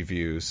sketchy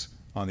views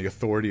on the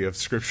authority of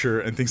Scripture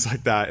and things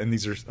like that. And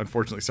these are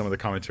unfortunately some of the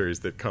commentaries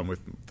that come with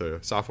the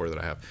software that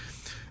I have,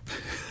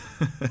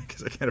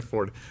 because I can't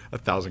afford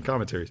 1,000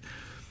 commentaries.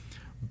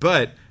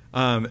 But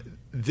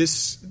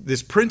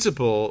this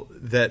principle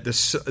that the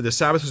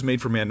Sabbath was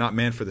made for man, not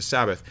man for the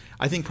Sabbath,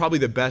 I think probably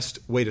the best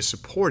way to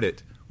support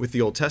it with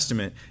the Old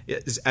Testament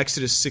is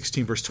Exodus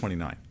 16, verse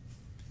 29.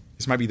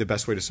 This might be the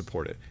best way to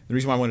support it. The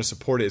reason why I want to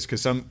support it is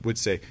because some would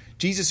say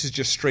Jesus is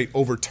just straight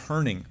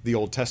overturning the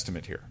Old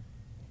Testament here.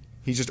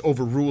 He's just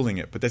overruling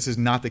it, but this is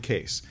not the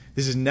case.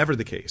 This is never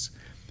the case.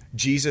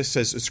 Jesus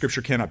says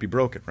Scripture cannot be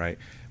broken, right?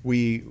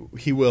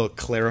 He will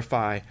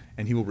clarify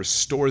and he will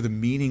restore the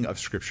meaning of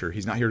Scripture.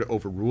 He's not here to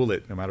overrule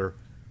it, no matter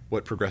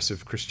what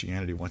progressive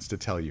Christianity wants to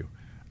tell you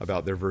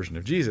about their version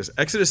of Jesus.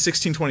 Exodus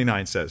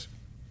 16:29 says,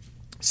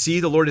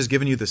 "See, the Lord has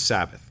given you the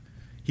Sabbath."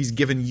 He's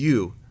given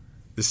you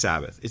the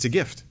Sabbath. It's a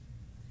gift.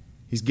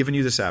 He's given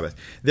you the Sabbath.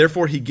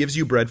 "Therefore, he gives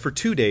you bread for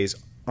 2 days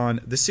on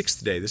the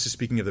 6th day." This is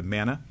speaking of the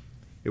manna.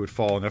 It would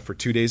fall enough for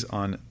 2 days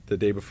on the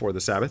day before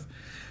the Sabbath.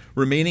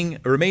 Remain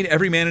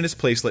every man in his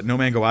place. Let no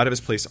man go out of his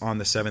place on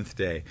the 7th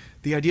day.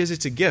 The idea is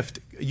it's a gift.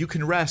 You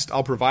can rest.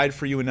 I'll provide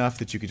for you enough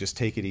that you could just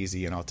take it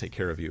easy and I'll take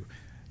care of you.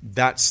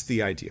 That's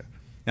the idea.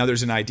 Now,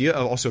 there's an idea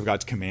also of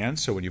God's command.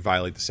 So when you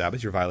violate the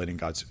Sabbath, you're violating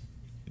God's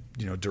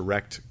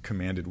direct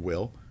commanded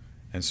will.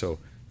 And so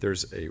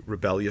there's a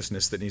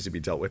rebelliousness that needs to be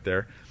dealt with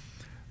there.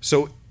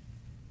 So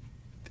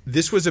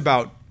this was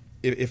about,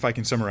 if I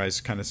can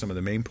summarize kind of some of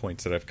the main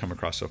points that I've come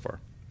across so far.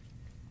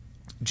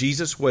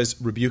 Jesus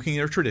was rebuking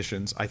their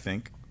traditions, I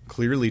think,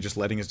 clearly just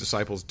letting his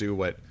disciples do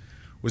what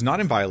was not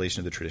in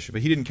violation of the tradition,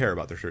 but he didn't care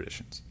about their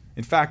traditions.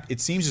 In fact,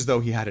 it seems as though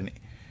he had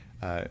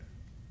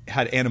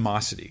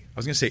animosity. I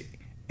was going to say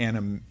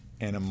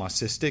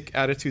animosistic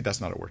attitude.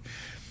 That's not a word.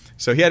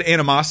 So he had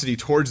animosity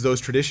towards those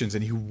traditions,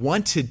 and he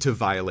wanted to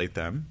violate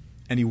them,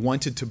 and he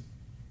wanted to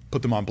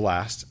put them on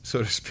blast,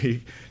 so to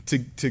speak,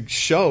 to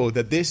show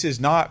that this is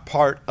not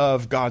part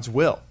of God's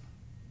will.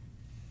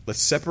 Let's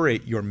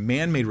separate your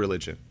man-made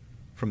religion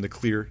from the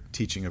clear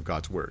teaching of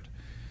God's word.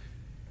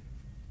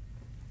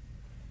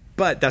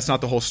 But that's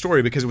not the whole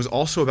story, because it was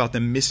also about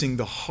them missing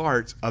the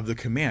heart of the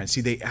command.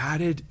 See, they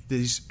added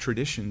these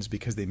traditions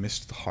because they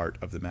missed the heart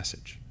of the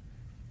message.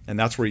 And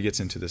that's where he gets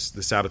into this,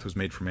 the Sabbath was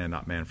made for man,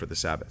 not man for the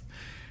Sabbath.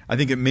 I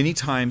think that many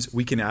times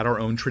we can add our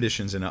own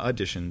traditions and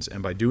additions,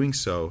 and by doing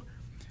so,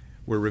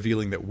 we're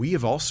revealing that we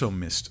have also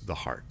missed the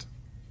heart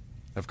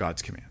of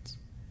God's commands.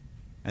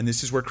 And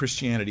this is where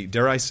Christianity,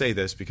 dare I say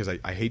this, because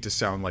I hate to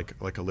sound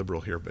like a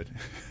liberal here, but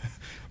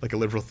like a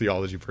liberal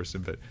theology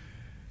person,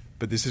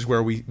 but this is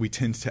where we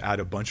tend to add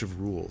a bunch of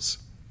rules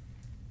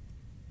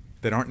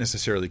that aren't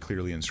necessarily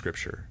clearly in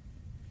Scripture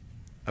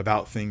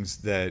about things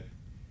that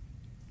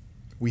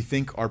we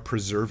think are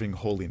preserving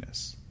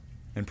holiness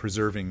and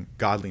preserving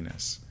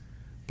godliness,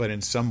 but in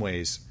some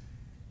ways,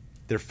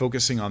 they're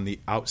focusing on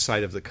the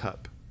outside of the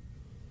cup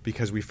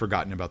because we've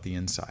forgotten about the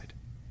inside.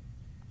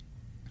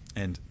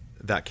 And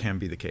that can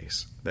be the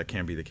case. That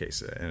can be the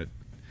case. And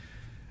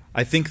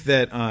I think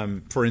that,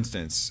 for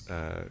instance,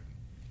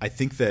 I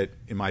think that,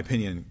 in my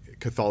opinion,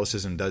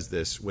 Catholicism does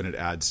this when it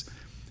adds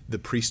the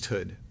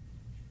priesthood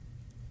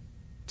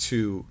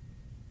to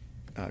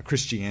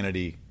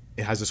Christianity.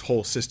 It has this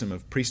whole system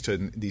of priesthood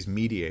and these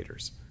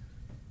mediators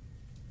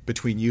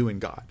between you and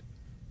God,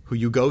 who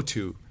you go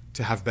to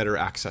have better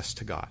access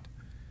to God.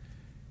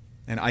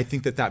 And I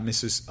think that that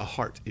misses a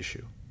heart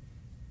issue,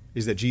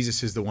 is that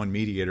Jesus is the one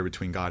mediator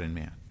between God and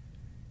man,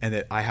 and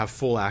that I have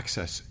full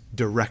access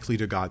directly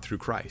to God through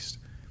Christ.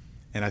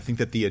 And I think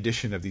that the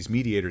addition of these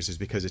mediators is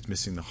because it's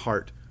missing the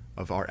heart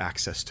of our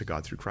access to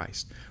God through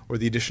Christ, or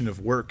the addition of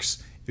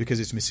works because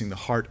it's missing the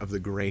heart of the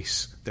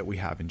grace that we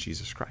have in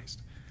Jesus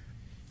Christ.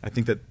 I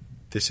think that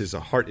this is a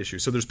heart issue.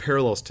 So there's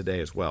parallels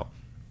today as well.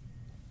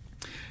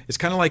 It's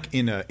kind of like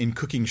in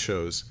cooking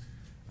shows,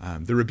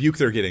 the rebuke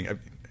they're getting.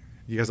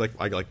 You guys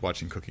I like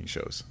watching cooking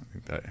shows.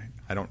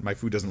 My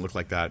food doesn't look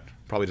like that,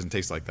 probably doesn't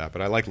taste like that,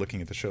 but I like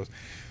looking at the shows.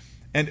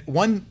 And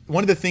one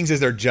of the things as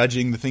they're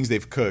judging the things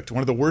they've cooked,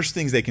 one of the worst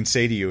things they can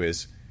say to you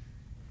is,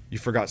 "You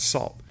forgot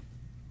salt."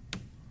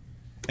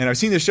 And I've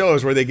seen the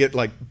shows where they get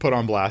like put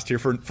on blast here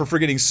for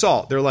forgetting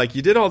salt. They're like,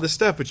 "You did all this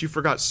stuff, but you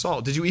forgot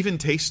salt. Did you even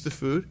taste the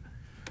food?"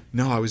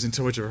 "No, I was in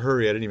so much of a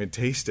hurry, I didn't even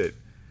taste it."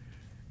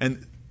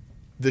 And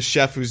the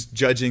chef who's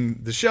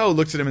judging the show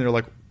looks at him and they're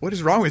like, "What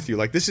is wrong with you?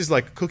 Like, this is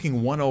like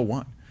cooking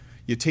 101.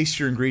 You taste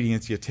your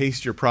ingredients, you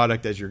taste your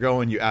product as you're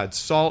going, you add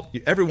salt.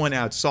 Everyone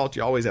adds salt.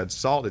 You always add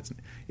salt.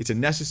 It's a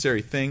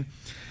necessary thing."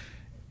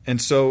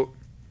 And so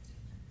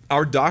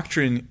our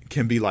doctrine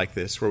can be like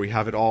this, where we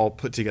have it all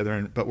put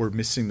together, but we're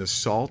missing the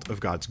salt of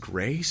God's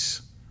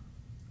grace,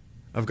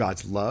 of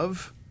God's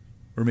love.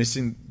 We're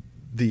missing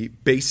the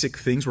basic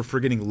things. We're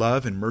forgetting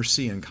love and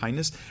mercy and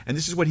kindness. And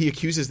this is what he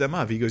accuses them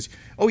of. He goes,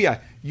 "Oh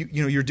yeah,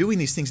 you're doing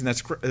these things and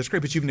that's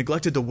great, but you've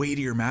neglected the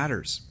weightier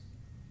matters.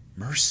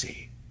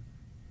 Mercy.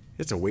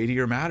 It's a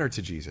weightier matter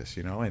to Jesus,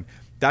 and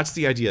that's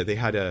the idea. They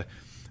had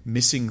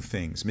missing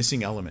things,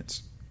 missing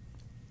elements.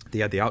 They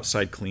had the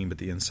outside clean, but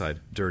the inside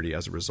dirty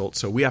as a result.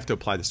 So we have to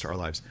apply this to our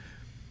lives.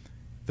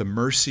 The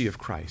mercy of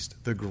Christ,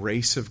 the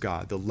grace of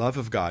God, the love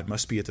of God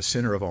must be at the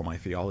center of all my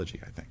theology,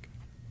 I think.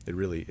 It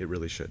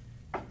really should.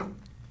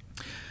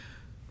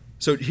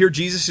 So here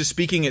Jesus is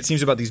speaking, it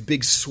seems, about these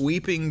big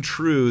sweeping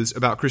truths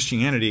about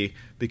Christianity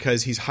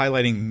because he's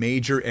highlighting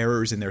major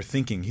errors in their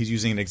thinking. He's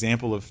using an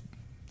example of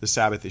the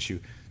Sabbath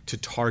issue to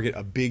target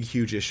a big,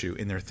 huge issue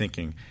in their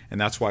thinking. And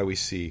that's why we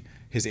see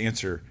his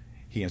answer.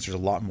 He answers a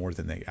lot more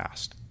than they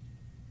asked.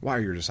 Why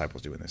are your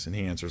disciples doing this? And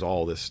he answers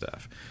all this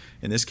stuff.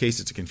 In this case,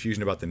 it's a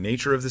confusion about the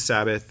nature of the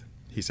Sabbath.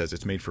 He says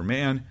it's made for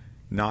man,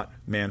 not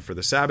man for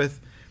the Sabbath.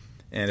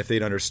 And if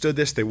they'd understood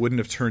this, they wouldn't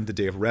have turned the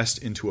day of rest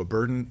into a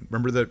burden.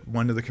 Remember that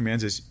one of the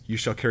commands is, "You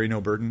shall carry no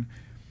burden."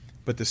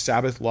 But the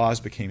Sabbath laws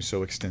became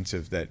so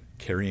extensive that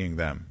carrying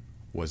them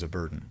was a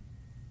burden.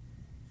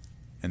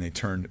 And they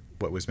turned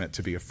what was meant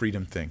to be a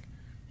freedom thing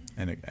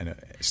and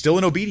still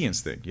an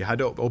obedience thing. You had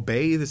to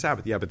obey the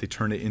Sabbath, but they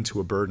turned it into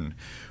a burden,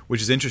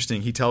 which is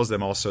interesting. He tells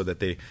them also that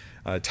they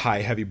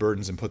tie heavy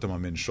burdens and put them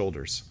on men's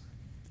shoulders.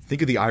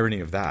 Think of the irony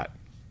of that,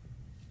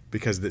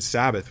 because the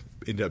Sabbath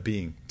ended up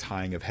being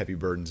tying of heavy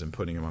burdens and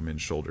putting them on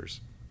men's shoulders.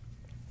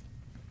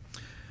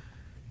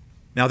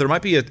 Now, there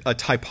might be a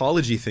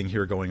typology thing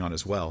here going on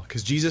as well,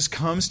 because Jesus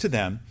comes to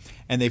them,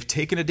 and they've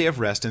taken a day of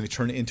rest, and they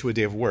turn it into a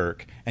day of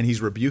work, and he's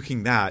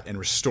rebuking that and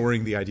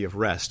restoring the idea of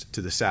rest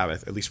to the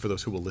Sabbath, at least for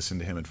those who will listen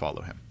to him and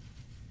follow him.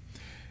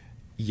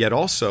 Yet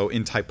also,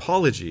 in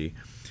typology,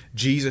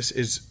 Jesus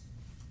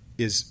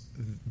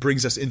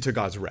brings us into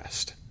God's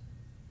rest,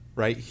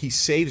 right? He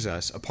saves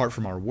us apart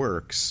from our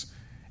works,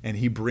 and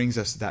he brings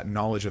us that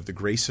knowledge of the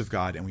grace of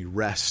God, and we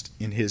rest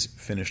in his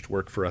finished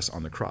work for us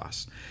on the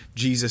cross.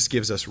 Jesus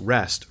gives us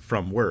rest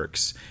from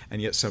works, and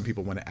yet some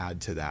people want to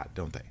add to that,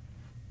 don't they?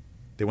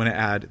 They want to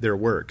add their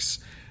works.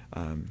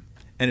 And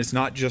it's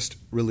not just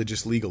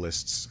religious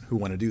legalists who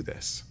want to do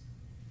this.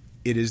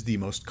 It is the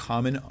most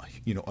common,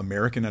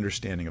 American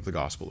understanding of the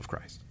gospel of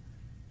Christ,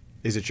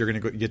 is that you're going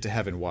to get to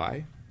heaven.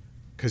 Why?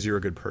 Because you're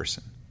a good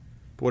person.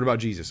 But what about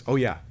Jesus? Oh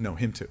yeah, no,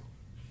 him too.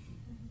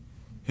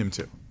 Him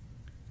too.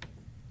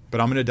 But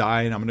I'm going to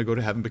die and I'm going to go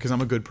to heaven because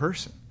I'm a good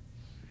person.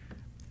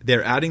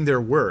 They're adding their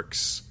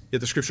works,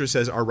 yet the scripture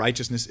says our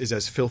righteousness is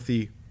as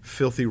filthy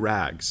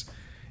rags.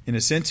 In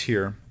a sense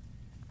here,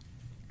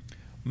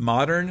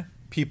 modern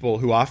people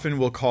who often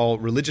will call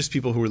religious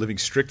people who are living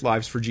strict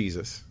lives for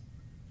Jesus,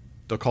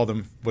 they'll call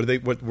them, what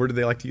word do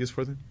they like to use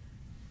for them?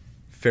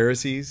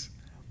 Pharisees,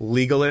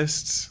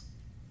 legalists,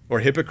 or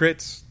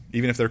hypocrites.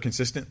 Even if they're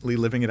consistently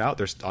living it out,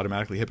 they're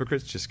automatically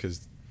hypocrites just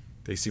because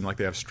they seem like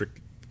they have strict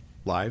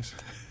lives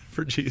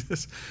for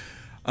Jesus.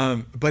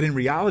 But in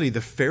reality,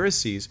 the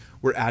Pharisees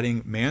were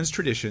adding man's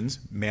traditions,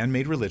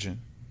 man-made religion,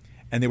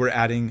 and they were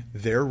adding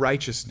their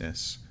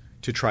righteousness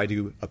to try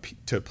to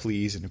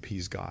please and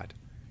appease God.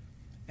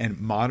 And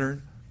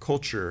modern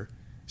culture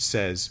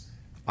says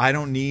I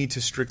don't need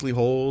to strictly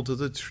hold to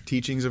the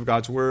teachings of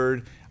God's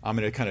word. I'm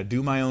going to kind of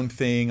do my own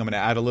thing. I'm going to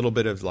add a little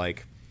bit of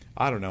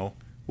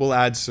we'll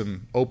add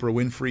some Oprah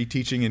Winfrey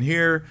teaching in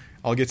here.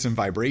 I'll get some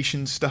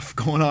vibration stuff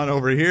going on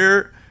over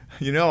here.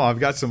 I've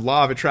got some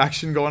law of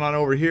attraction going on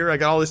over here. I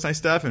got all this nice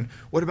stuff. And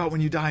what about when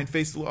you die and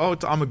face the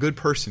Lord? Oh, I'm a good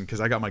person because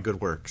I got my good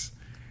works.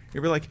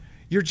 You'll be like,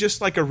 you're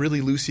just like a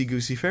really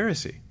loosey-goosey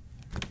Pharisee.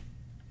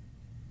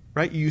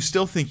 Right? You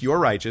still think you're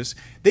righteous.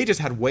 They just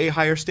had way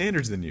higher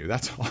standards than you.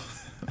 That's all.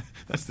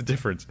 That's the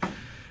difference.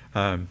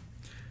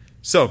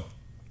 So,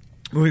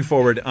 moving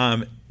forward,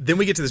 then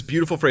we get to this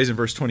beautiful phrase in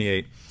verse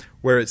 28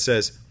 where it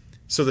says,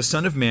 so the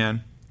Son of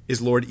Man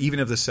is Lord even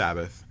of the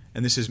Sabbath.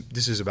 And this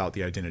is about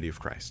the identity of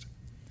Christ.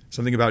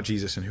 Something about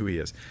Jesus and who he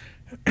is.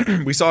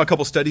 We saw a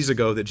couple studies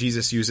ago that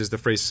Jesus uses the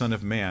phrase Son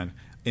of Man.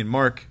 In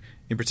Mark,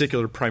 in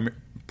particular,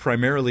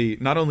 primarily,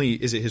 not only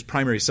is it his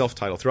primary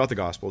self-title throughout the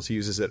Gospels, he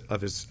uses it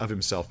of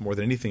himself more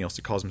than anything else.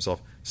 He calls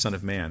himself Son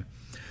of Man.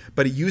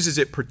 But he uses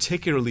it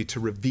particularly to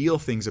reveal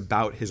things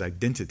about his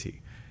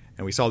identity.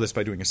 And we saw this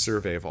by doing a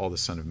survey of all the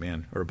Son of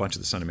Man, or a bunch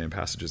of the Son of Man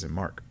passages in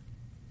Mark.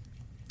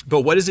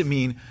 But what does it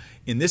mean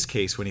in this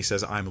case when he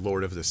says, I'm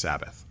Lord of the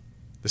Sabbath?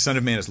 The Son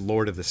of Man is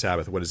Lord of the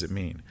Sabbath. What does it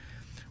mean?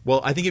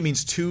 Well, I think it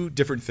means two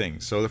different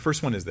things. So the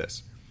first one is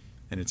this,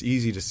 and it's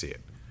easy to see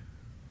it.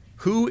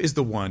 Who is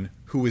the one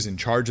who is in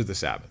charge of the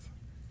Sabbath?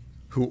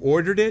 Who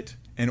ordered it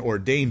and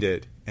ordained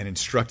it and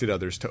instructed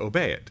others to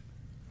obey it?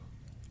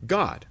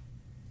 God.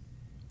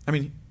 I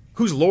mean,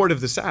 who's Lord of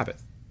the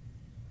Sabbath?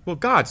 Well,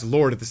 God's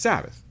Lord of the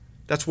Sabbath.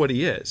 That's what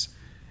he is.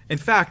 In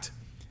fact,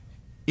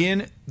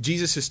 in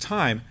Jesus'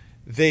 time,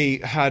 they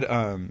had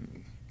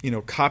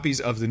copies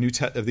of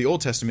the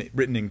Old Testament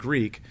written in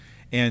Greek,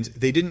 and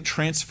they didn't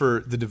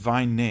transfer the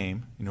divine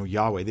name,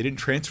 Yahweh. They didn't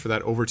transfer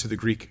that over to the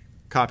Greek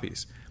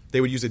copies. They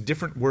would use a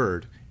different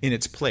word in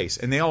its place,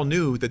 and they all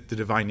knew that the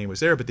divine name was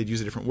there, but they'd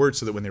use a different word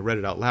so that when they read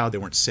it out loud, they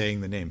weren't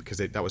saying the name because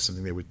that was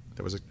something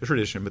that was a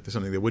tradition, but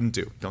something they wouldn't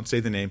do. Don't say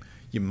the name.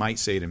 You might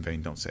say it in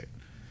vain. Don't say it.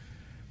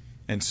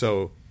 And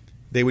so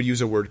they would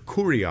use a word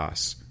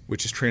kurios,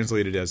 which is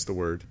translated as the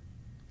word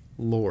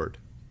Lord.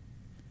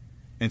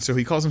 And so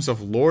he calls himself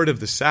Lord of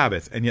the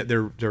Sabbath, and yet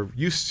they're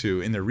used to,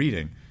 in their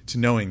reading, to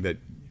knowing that,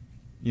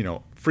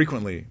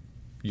 frequently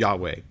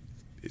Yahweh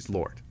is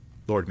Lord.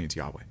 Lord means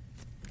Yahweh.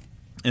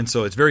 And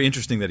so it's very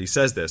interesting that he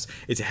says this.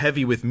 It's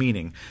heavy with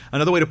meaning.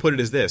 Another way to put it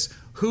is this.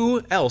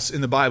 Who else in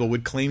the Bible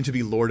would claim to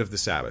be Lord of the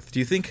Sabbath? Do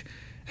you think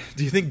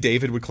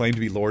David would claim to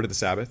be Lord of the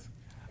Sabbath?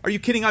 Are you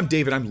kidding? I'm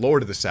David. I'm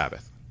Lord of the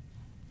Sabbath.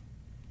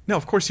 No,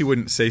 of course he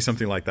wouldn't say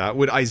something like that.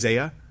 Would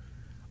Isaiah?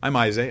 I'm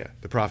Isaiah,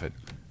 the prophet.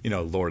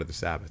 Lord of the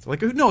Sabbath.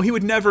 No, he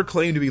would never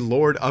claim to be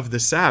Lord of the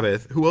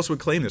Sabbath. Who else would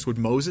claim this? Would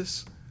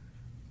Moses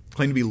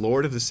claim to be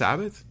Lord of the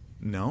Sabbath?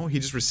 No, he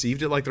just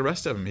received it like the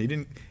rest of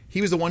them. He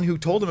was the one who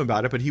told him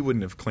about it, but he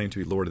wouldn't have claimed to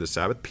be Lord of the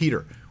Sabbath.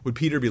 Peter. Would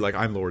Peter be like,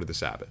 I'm Lord of the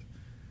Sabbath?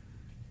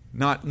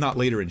 Not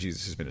later in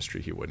Jesus'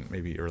 ministry, he wouldn't.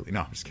 Maybe early.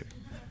 No, I'm just kidding.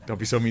 Don't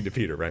be so mean to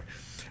Peter, right?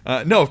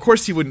 No, of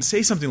course he wouldn't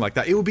say something like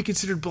that. It would be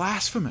considered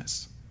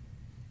blasphemous.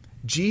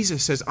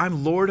 Jesus says,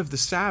 I'm Lord of the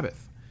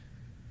Sabbath.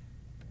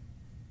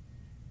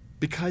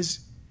 Because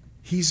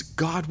he's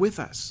God with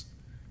us.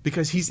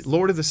 Because he's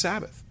Lord of the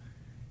Sabbath.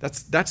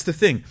 That's the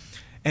thing.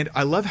 And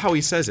I love how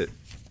he says it.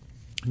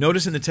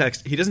 Notice in the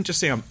text, he doesn't just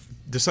say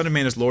the Son of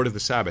Man is Lord of the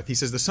Sabbath. He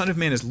says the Son of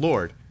Man is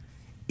Lord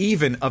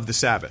even of the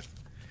Sabbath.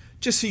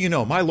 Just so you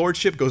know, my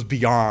lordship goes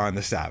beyond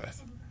the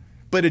Sabbath.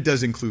 But it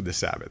does include the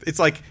Sabbath. It's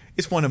like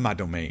it's one of my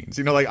domains.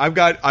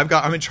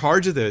 I'm in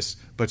charge of this,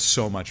 but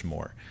so much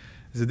more.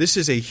 So this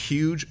is a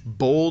huge,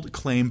 bold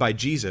claim by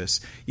Jesus,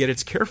 yet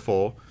it's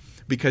careful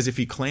because if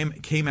he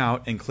came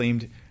out and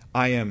claimed,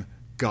 I am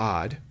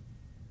God,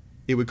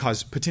 it would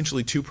cause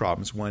potentially two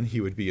problems. One, he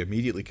would be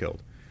immediately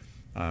killed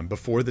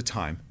before the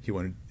time. He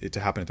wanted it to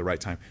happen at the right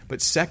time.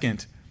 But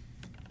second,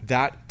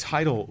 that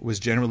title was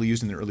generally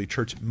used in the early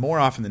church more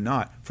often than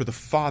not for the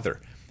Father.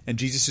 And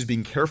Jesus is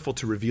being careful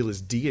to reveal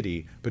his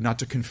deity, but not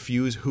to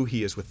confuse who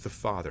he is with the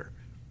Father,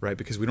 right?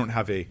 Because we don't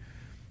have a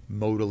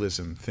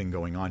modalism thing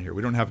going on here.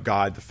 We don't have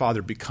God, the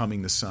Father,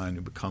 becoming the Son,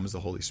 who becomes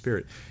the Holy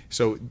Spirit.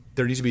 So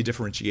there needs to be a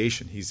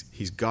differentiation.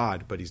 He's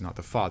God, but he's not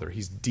the Father.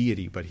 He's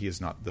deity, but he is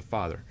not the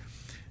Father.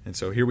 And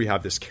so here we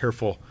have this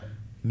careful,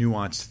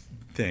 nuanced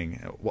thing,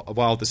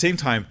 while at the same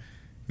time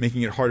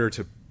making it harder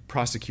to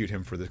prosecute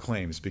him for the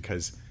claims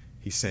because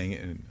he's saying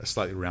it in a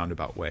slightly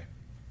roundabout way.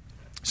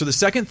 So the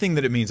second thing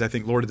that it means, I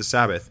think, Lord of the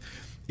Sabbath,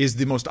 is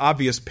the most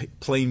obvious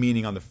plain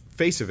meaning on the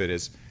face of it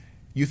is,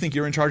 you think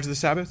you're in charge of the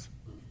Sabbath?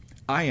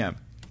 I am.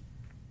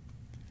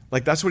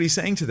 Like, that's what he's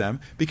saying to them,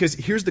 because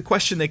here's the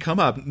question they come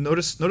up.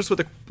 Notice what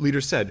the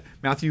leader said.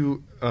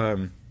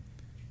 Hold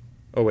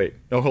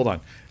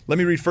on. Let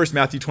me read first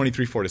Matthew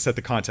 23:4 to set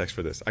the context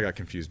for this. I got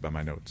confused by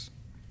my notes.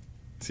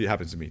 See, it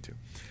happens to me too.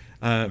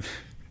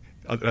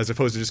 As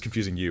opposed to just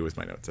confusing you with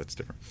my notes. That's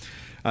different.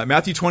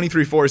 Matthew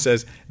 23:4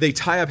 says, they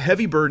tie up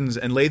heavy burdens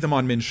and lay them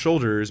on men's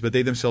shoulders, but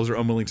they themselves are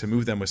unwilling to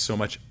move them with so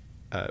much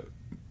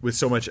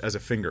as a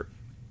finger.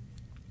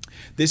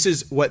 This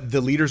is what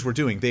the leaders were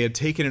doing. They had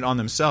taken it on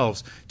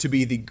themselves to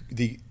be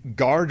the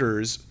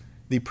guarders,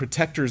 the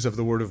protectors of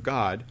the Word of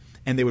God,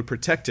 and they would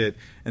protect it.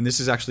 And this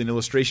is actually an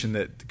illustration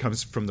that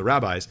comes from the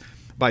rabbis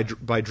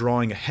by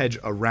drawing a hedge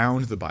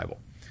around the Bible.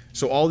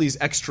 So all these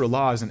extra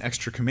laws and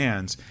extra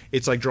commands,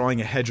 it's like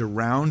drawing a hedge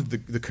around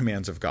the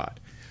commands of God.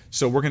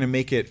 So we're going to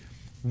make it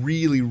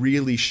really,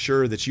 really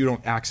sure that you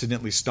don't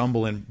accidentally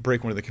stumble and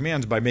break one of the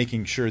commands by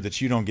making sure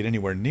that you don't get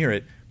anywhere near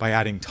it by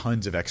adding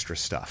tons of extra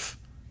stuff.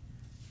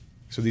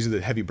 So these are the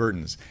heavy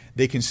burdens.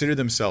 They consider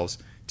themselves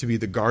to be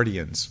the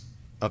guardians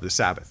of the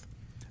Sabbath.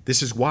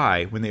 This is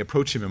why when they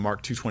approach him in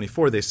Mark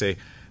 2:24, they say,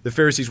 the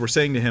Pharisees were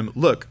saying to him,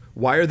 look,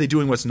 why are they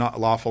doing what's not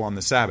lawful on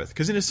the Sabbath?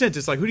 Because in a sense,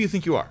 it's like, who do you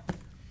think you are?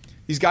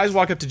 These guys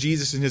walk up to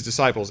Jesus and his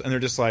disciples, and they're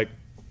just like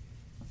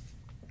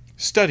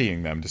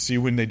studying them to see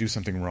when they do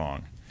something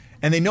wrong.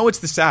 And they know it's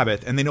the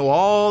Sabbath, and they know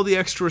all the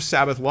extra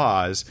Sabbath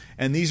laws,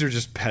 and these are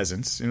just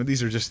peasants.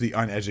 These are just the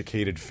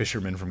uneducated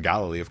fishermen from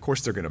Galilee. Of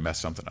course they're going to mess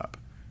something up.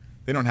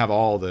 They don't have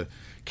all the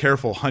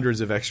careful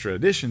hundreds of extra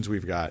additions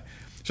we've got.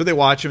 So they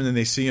watch him, and then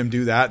they see him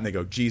do that, and they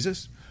go,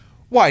 Jesus,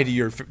 why do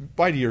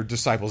your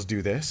disciples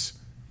do this?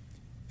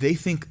 They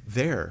think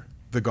they're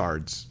the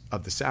guards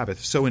of the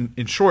Sabbath. So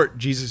in short,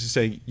 Jesus is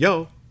saying,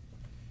 yo,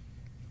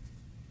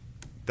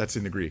 that's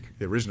in the Greek,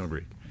 the original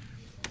Greek.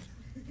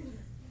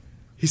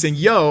 He's saying,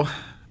 yo,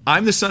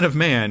 I'm the Son of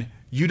Man.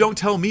 You don't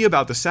tell me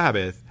about the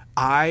Sabbath.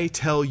 I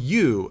tell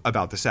you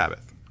about the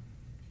Sabbath.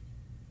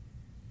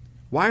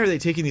 Why are they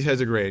taking these heads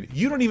of grain?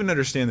 You don't even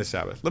understand the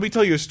Sabbath. Let me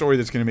tell you a story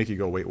that's going to make you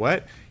go, wait,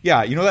 what?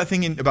 Yeah, you know that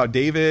thing about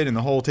David and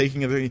the whole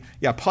taking of the...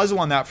 Yeah, puzzle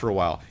on that for a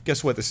while.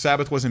 Guess what? The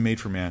Sabbath wasn't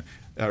made for man.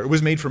 It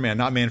was made for man,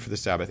 not man for the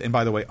Sabbath. And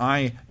by the way,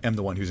 I am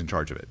the one who's in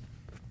charge of it.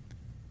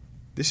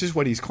 This is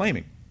what he's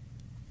claiming.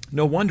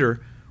 No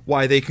wonder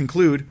why they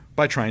conclude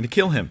by trying to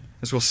kill him.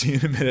 As we'll see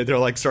in a minute, they're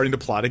like starting to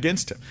plot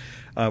against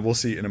him. We'll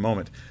see in a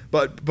moment.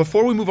 But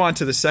before we move on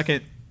to the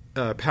second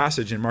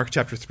passage in Mark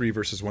chapter 3,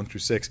 verses 1 through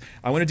 6,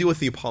 I want to deal with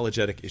the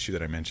apologetic issue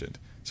that I mentioned.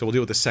 So we'll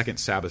deal with the second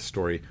Sabbath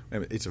story.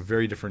 It's a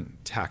very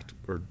different tact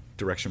or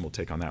direction we'll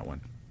take on that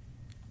one.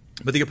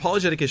 But the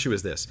apologetic issue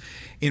is this.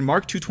 In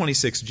Mark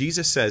 2:26,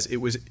 Jesus says it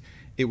was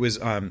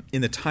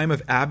in the time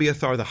of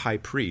Abiathar the high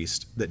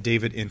priest that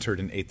David entered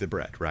and ate the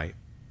bread, right?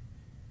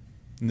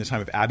 In the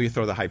time of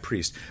Abiathar the high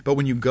priest. But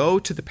when you go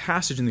to the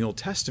passage in the Old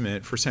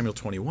Testament for Samuel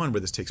 21 where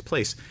this takes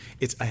place,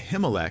 it's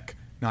Ahimelech,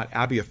 not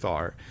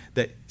Abiathar,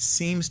 that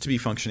seems to be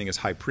functioning as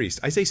high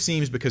priest. I say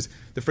seems because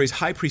the phrase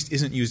high priest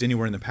isn't used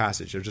anywhere in the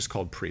passage. They're just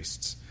called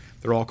priests.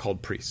 They're all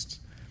called priests.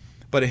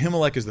 But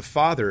Ahimelech is the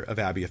father of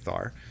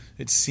Abiathar.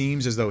 It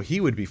seems as though he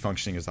would be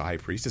functioning as the high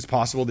priest. It's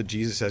possible that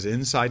Jesus has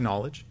inside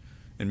knowledge,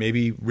 and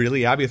maybe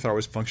really Abiathar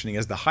was functioning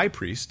as the high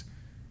priest,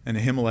 and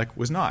Ahimelech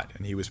was not,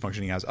 and he was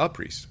functioning as a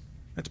priest.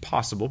 That's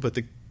possible, but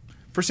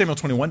 1 Samuel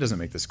 21 doesn't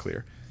make this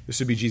clear. This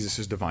would be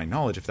Jesus' divine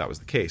knowledge if that was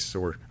the case,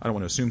 so I don't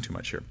want to assume too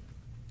much here.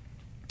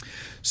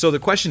 So the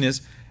question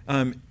is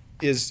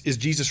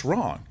Jesus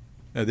wrong?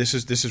 This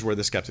is where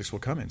the skeptics will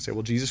come in and say,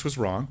 well, Jesus was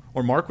wrong,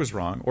 or Mark was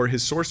wrong, or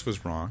his source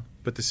was wrong,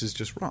 but this is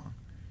just wrong,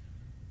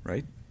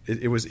 right?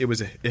 It was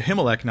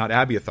Ahimelech, not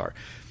Abiathar.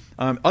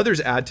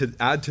 Others add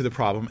to the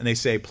problem, and they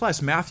say,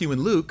 plus Matthew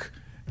and Luke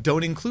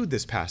don't include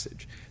this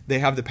passage. They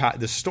have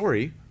the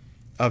story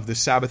of the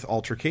Sabbath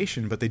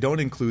altercation, but they don't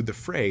include the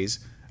phrase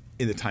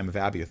in the time of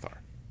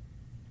Abiathar.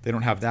 They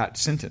don't have that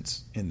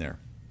sentence in there.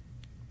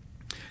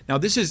 Now,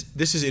 this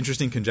is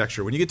interesting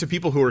conjecture. When you get to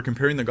people who are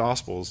comparing the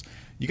Gospels,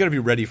 you got to be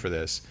ready for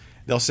this.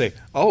 They'll say,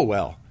 "Oh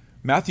well,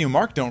 Matthew and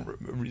Mark don't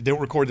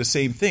record the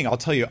same thing." I'll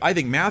tell you, I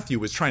think Matthew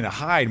was trying to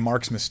hide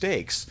Mark's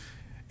mistakes,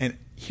 and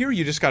here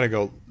you just got to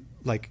go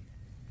like,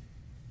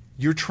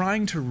 you're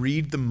trying to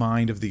read the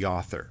mind of the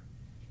author.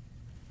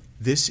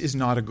 This is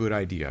not a good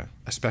idea,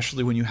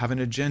 especially when you have an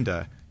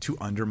agenda to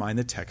undermine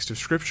the text of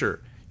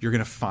Scripture. You're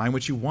going to find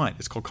what you want.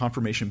 It's called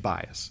confirmation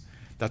bias.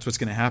 That's what's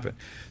going to happen.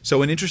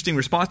 So an interesting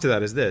response to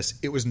that is this.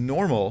 It was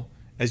normal,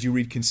 as you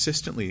read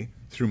consistently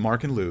through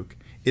Mark and Luke,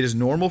 it is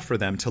normal for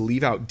them to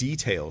leave out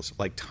details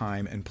like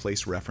time and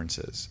place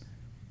references.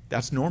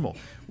 That's normal.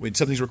 When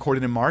something's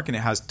recorded in Mark and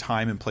it has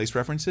time and place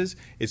references,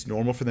 it's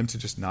normal for them to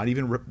just not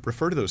even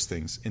refer to those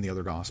things in the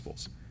other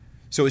Gospels.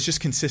 So it's just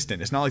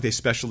consistent. It's not like they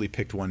specially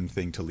picked one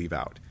thing to leave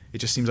out. It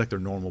just seems like their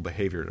normal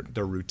behavior,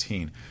 their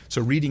routine.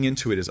 So reading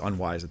into it is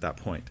unwise at that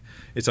point.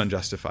 It's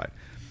unjustified.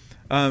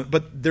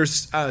 But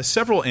there's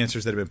several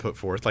answers that have been put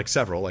forth, like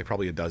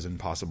probably a dozen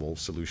possible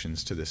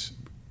solutions to this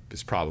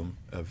problem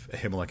of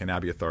Ahimelech and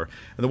Abiathar.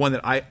 And the one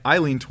that I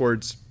lean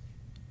towards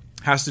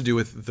has to do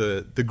with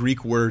the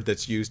Greek word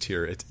that's used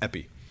here. It's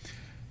epi.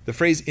 The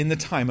phrase "in the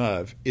time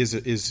of"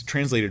 is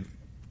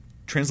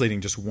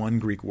translating just one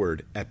Greek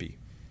word, epi.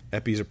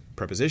 Epi is a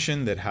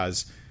preposition that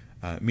has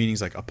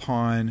meanings like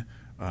upon,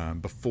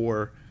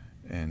 before,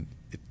 and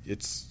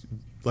it's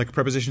like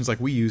prepositions like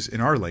we use in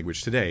our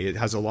language today. It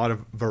has a lot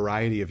of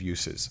variety of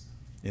uses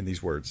in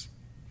these words.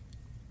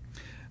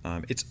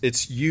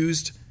 It's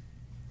used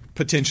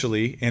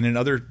potentially, and in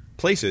other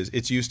places,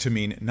 it's used to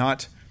mean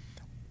not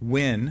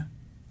when,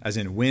 as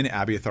in when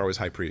Abiathar was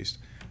high priest,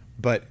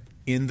 but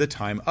in the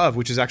time of,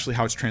 which is actually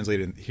how it's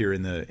translated here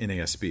in the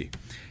NASB.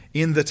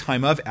 In the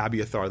time of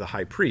Abiathar the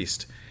high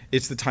priest.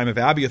 It's the time of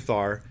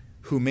Abiathar,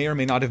 who may or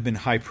may not have been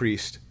high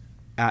priest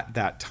at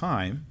that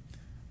time,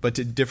 but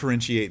to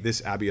differentiate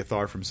this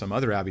Abiathar from some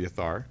other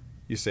Abiathar,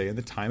 you say in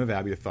the time of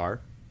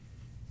Abiathar,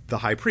 the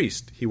high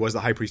priest. He was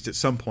the high priest at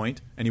some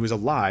point, and he was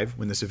alive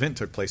when this event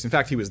took place. In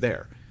fact, he was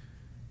there.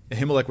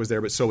 Ahimelech was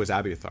there, but so was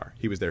Abiathar.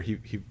 He was there. He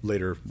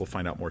later, we'll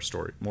find out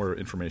more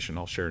information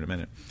I'll share in a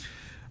minute.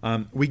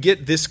 We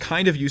get this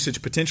kind of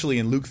usage potentially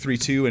in Luke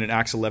 3:2 and in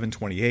Acts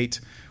 11:28,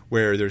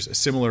 where there's a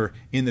similar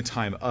in the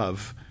time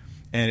of,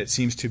 and it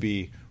seems to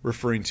be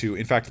referring to,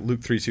 in fact,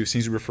 Luke 3:2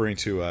 seems to be referring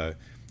to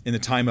in the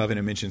time of, and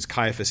it mentions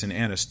Caiaphas and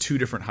Annas, two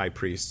different high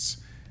priests,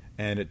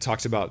 and it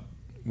talks about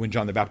when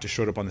John the Baptist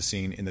showed up on the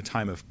scene in the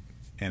time of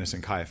Annas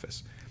and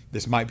Caiaphas.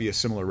 This might be a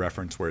similar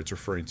reference where it's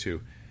referring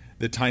to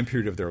the time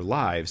period of their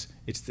lives.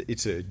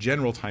 It's a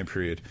general time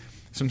period.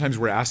 Sometimes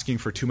we're asking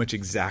for too much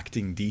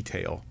exacting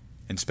detail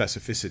and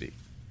specificity.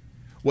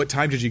 What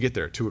time did you get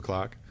there? 2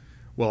 o'clock?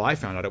 Well, I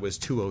found out it was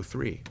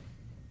 2:03.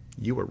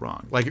 You were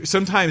wrong. Like,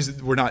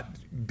 sometimes we're not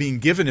being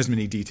given as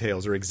many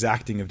details or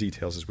exacting of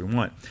details as we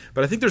want.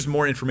 But I think there's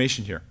more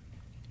information here.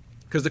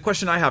 Because the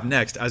question I have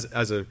next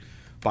as a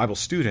Bible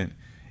student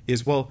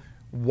is, well,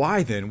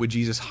 why then would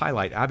Jesus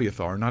highlight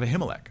Abiathar, not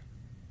Ahimelech?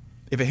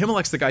 If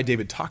Ahimelech's the guy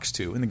David talks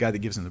to and the guy that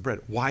gives him the bread,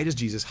 why does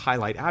Jesus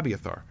highlight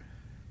Abiathar?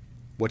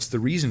 What's the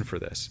reason for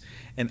this?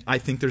 And I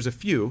think there's a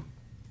few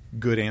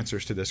good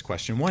answers to this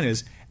question. One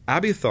is,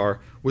 Abiathar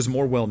was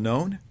more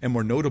well-known and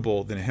more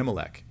notable than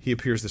Ahimelech. He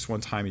appears this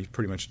one time. He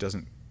pretty much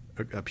doesn't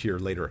appear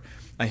later.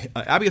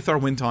 Abiathar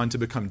went on to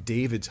become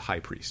David's high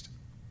priest,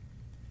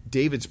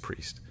 David's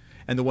priest,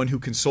 and the one who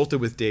consulted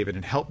with David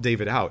and helped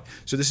David out.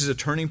 So this is a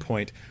turning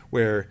point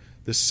where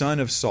the son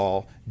of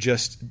Saul,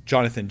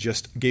 Jonathan,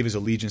 just gave his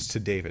allegiance to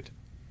David.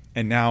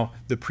 And now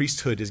the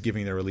priesthood is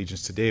giving their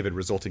allegiance to David,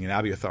 resulting in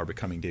Abiathar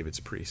becoming David's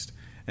priest.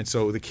 And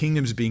so the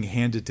kingdom's being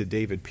handed to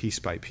David piece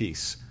by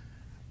piece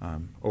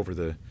over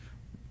the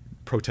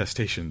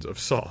protestations of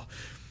Saul.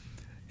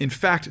 In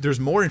fact, there's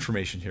more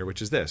information here,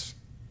 which is this.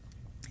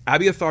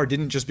 Abiathar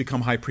didn't just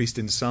become high priest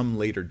in some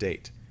later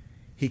date.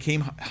 He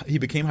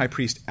became high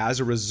priest as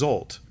a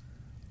result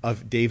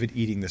of David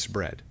eating this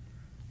bread.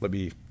 Let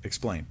me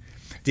explain.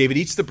 David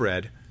eats the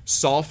bread.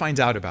 Saul finds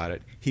out about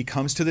it. He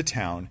comes to the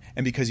town,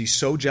 and because he's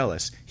so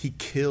jealous, he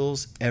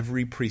kills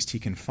every priest he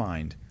can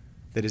find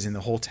that is in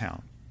the whole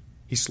town.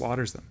 He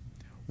slaughters them.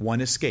 One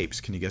escapes.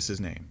 Can you guess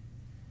his name?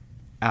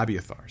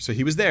 Abiathar. So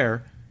he was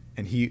there,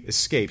 and he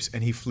escapes,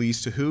 and he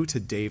flees to who? To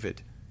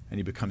David, and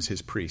he becomes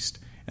his priest.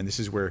 And this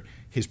is where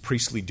his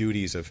priestly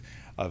duties of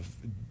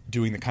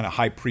doing the kind of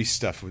high priest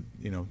stuff,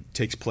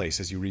 takes place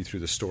as you read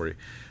through the story.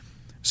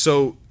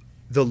 So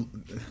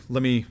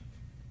let me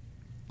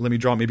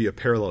draw maybe a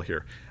parallel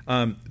here.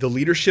 The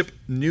leadership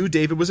knew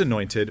David was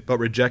anointed, but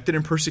rejected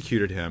and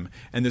persecuted him,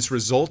 and this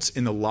results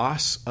in the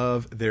loss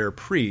of their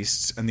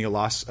priests and the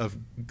loss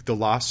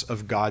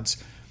of God's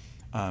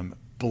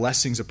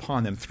blessings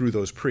upon them through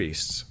those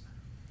priests.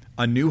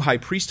 A new high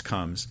priest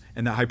comes,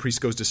 and that high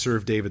priest goes to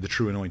serve David, the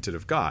true anointed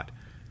of God.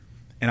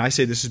 And I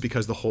say this is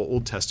because the whole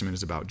Old Testament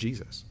is about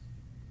Jesus.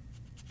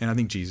 And I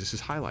think Jesus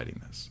is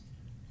highlighting this.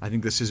 I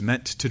think this is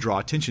meant to draw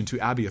attention to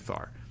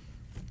Abiathar.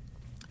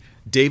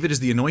 David is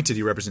the anointed.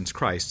 He represents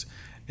Christ.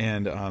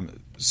 And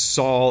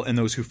Saul and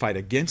those who fight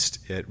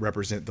against it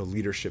represent the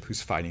leadership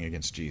who's fighting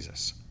against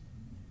Jesus.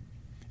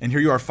 And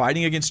here you are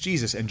fighting against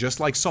Jesus, and just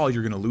like Saul,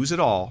 you're going to lose it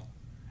all,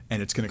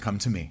 and it's going to come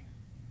to me.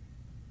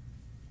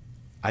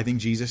 I think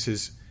Jesus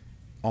is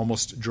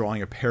almost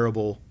drawing a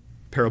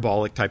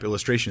parabolic type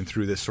illustration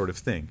through this sort of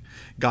thing.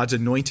 God's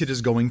anointed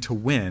is going to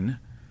win,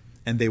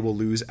 and they will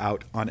lose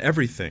out on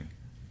everything.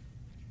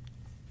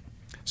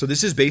 So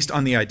this is based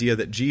on the idea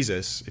that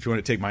Jesus, if you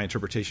want to take my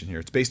interpretation here,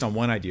 it's based on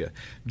one idea.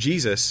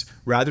 Jesus,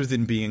 rather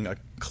than being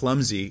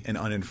clumsy and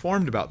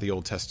uninformed about the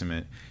Old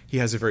Testament, he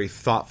has a very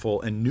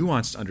thoughtful and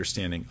nuanced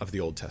understanding of the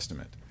Old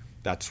Testament.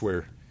 That's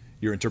where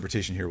your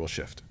interpretation here will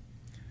shift.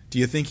 Do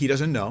you think he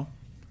doesn't know?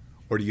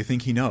 Or do you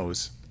think he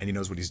knows, and he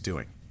knows what he's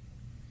doing?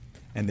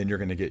 And then you're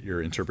going to get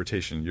your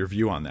interpretation, your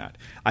view on that.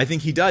 I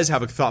think he does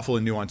have a thoughtful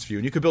and nuanced view,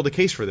 and you could build a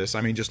case for this.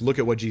 I mean, just look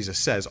at what Jesus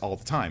says all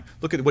the time.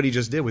 Look at what he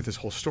just did with this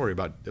whole story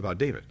about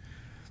David.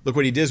 Look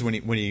what he does when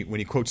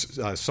he quotes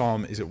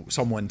Psalm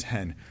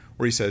 110,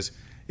 where he says,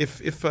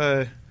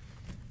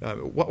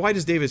 why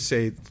does David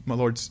say,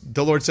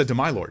 the Lord said to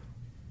my Lord?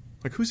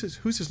 Like, who's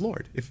his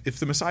Lord? If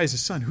the Messiah is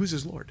his son, who's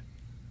his Lord?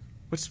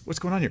 What's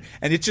going on here?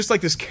 And it's just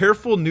like this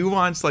careful,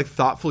 nuanced, like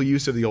thoughtful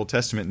use of the Old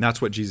Testament, and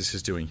that's what Jesus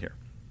is doing here.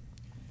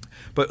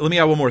 But let me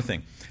add one more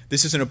thing.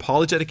 This is an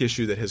apologetic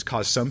issue that has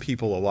caused some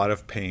people a lot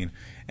of pain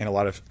and a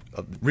lot of,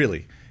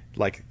 really,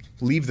 like,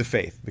 leave the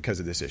faith because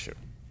of this issue,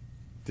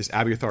 this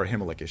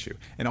Abiathar-Ahimelech issue.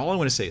 And all I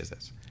want to say is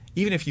this.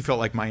 Even if you felt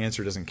like my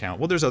answer doesn't count,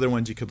 well, there's other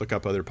ones. You could look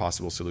up other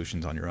possible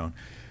solutions on your own.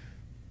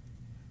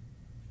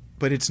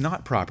 But it's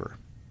not proper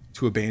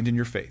to abandon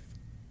your faith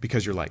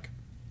because you're like,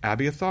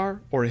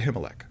 Abiathar or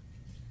Ahimelech?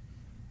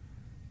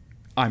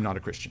 I'm not a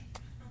Christian.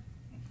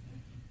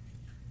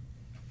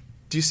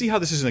 Do you see how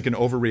this is like an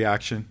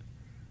overreaction?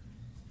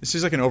 This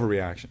is like an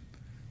overreaction.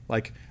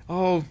 Like,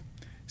 oh,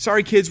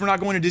 sorry kids, we're not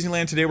going to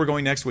Disneyland today, we're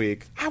going next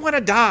week. I want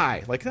to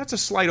die. Like, that's a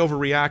slight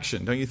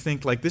overreaction, don't you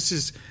think? Like,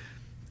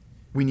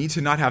 we need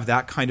to not have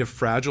that kind of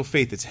fragile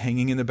faith that's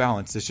hanging in the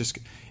balance. That's just,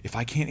 if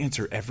I can't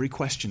answer every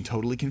question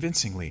totally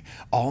convincingly,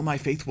 all my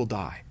faith will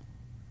die.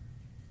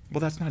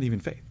 Well, that's not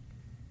even faith.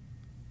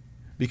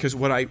 Because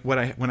when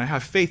I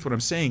have faith, what I'm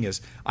saying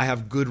is I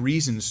have good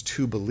reasons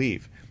to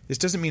believe. This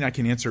doesn't mean I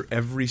can answer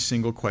every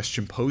single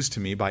question posed to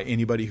me by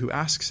anybody who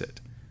asks it.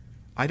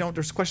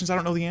 There's questions I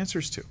don't know the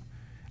answers to.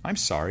 I'm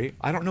sorry,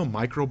 I don't know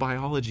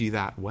microbiology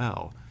that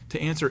well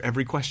to answer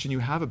every question you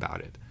have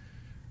about it.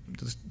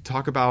 Just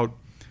talk about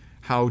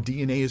how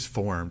DNA is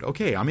formed.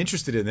 Okay, I'm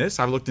interested in this.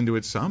 I've looked into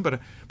it some, but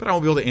I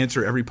won't be able to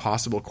answer every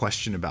possible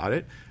question about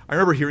it. I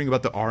remember hearing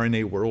about the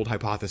RNA world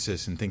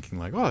hypothesis and thinking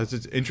like, oh, this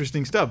is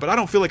interesting stuff, but I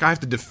don't feel like I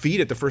have to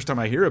defeat it the first time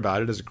I hear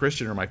about it as a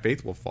Christian or my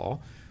faith will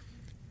fall.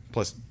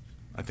 Plus,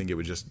 I think it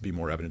would just be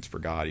more evidence for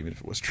God, even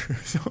if it was true,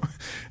 so,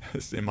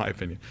 in my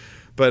opinion.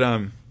 But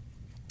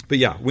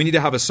yeah, we need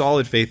to have a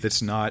solid faith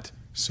that's not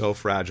so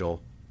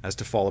fragile as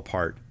to fall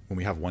apart when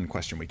we have one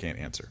question we can't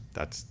answer.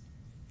 That's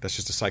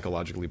just a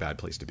psychologically bad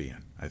place to be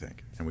in, I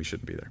think, and we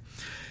shouldn't be there.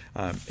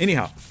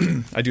 Anyhow,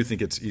 I do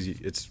think it's easy.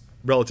 It's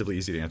relatively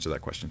easy to answer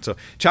that question. So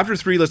chapter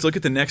 3, let's look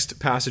at the next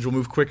passage. We'll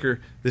move quicker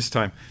this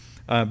time.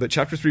 But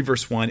chapter 3,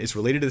 verse 1, it's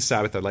related to the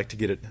Sabbath. I'd like to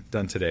get it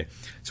done today.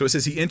 So it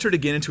says, he entered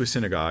again into a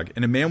synagogue,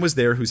 and a man was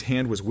there whose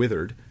hand was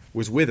withered.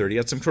 He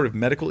had some sort of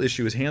medical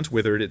issue. His hand's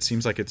withered. It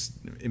seems like it's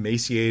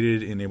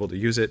emaciated and able to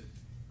use it.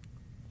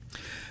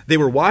 They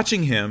were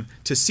watching him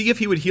to see if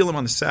he would heal him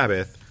on the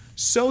Sabbath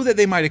so that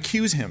they might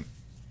accuse him.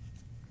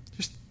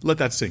 Just let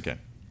that sink in.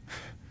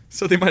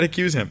 So they might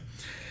accuse him.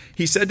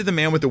 He said to the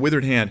man with the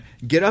withered hand,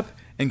 get up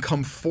and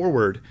come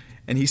forward.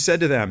 And he said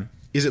to them,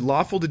 is it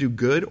lawful to do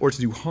good or to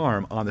do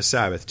harm on the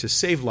Sabbath, to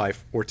save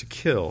life or to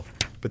kill?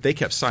 But they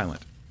kept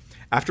silent.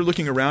 After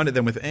looking around at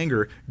them with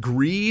anger,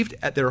 grieved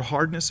at their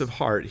hardness of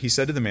heart, he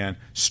said to the man,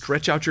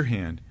 stretch out your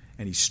hand.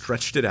 And he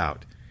stretched it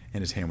out,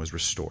 and his hand was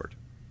restored.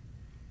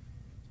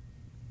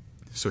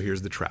 So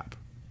here's the trap.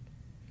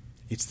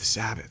 It's the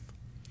Sabbath.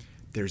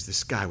 There's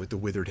this guy with the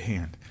withered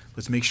hand.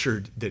 Let's make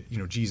sure that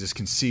Jesus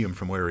can see him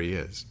from where he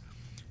is.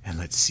 And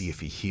let's see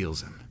if he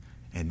heals him,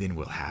 and then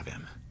we'll have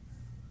him.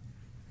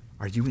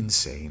 Are you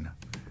insane?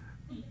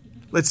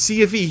 Let's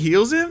see if he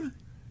heals him,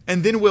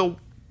 and then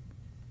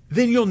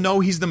you'll know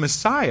he's the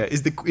Messiah,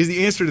 is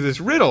the answer to this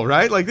riddle,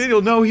 right? Like, then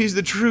you'll know he's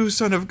the true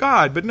Son of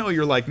God. But no,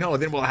 you're like, no,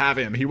 then we'll have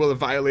him. He will have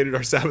violated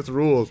our Sabbath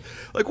rules.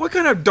 Like, what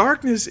kind of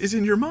darkness is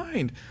in your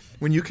mind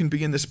when you can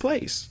be in this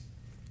place?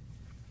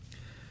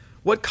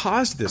 What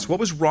caused this? What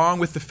was wrong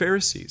with the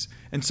Pharisees?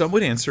 And some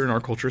would answer, in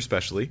our culture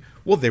especially,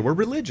 well, they were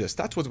religious.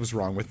 That's what was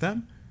wrong with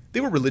them. They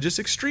were religious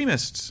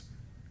extremists.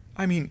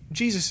 I mean,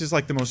 Jesus is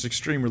like the most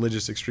extreme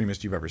religious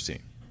extremist you've ever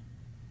seen.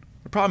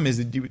 The problem is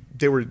that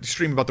they were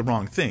extreme about the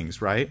wrong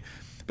things, right?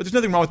 But there's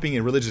nothing wrong with being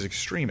a religious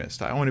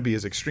extremist. I want to be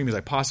as extreme as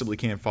I possibly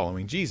can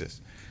following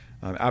Jesus.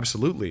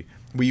 Absolutely.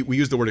 We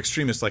use the word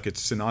extremist like it's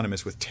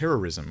synonymous with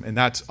terrorism, and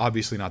that's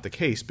obviously not the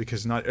case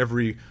because not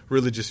every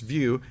religious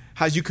view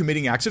has you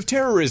committing acts of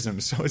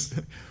terrorism. So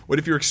what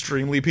if you're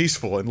extremely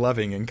peaceful and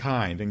loving and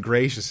kind and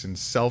gracious and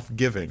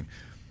self-giving,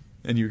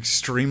 and you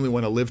extremely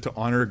want to live to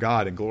honor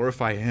God and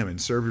glorify Him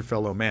and serve your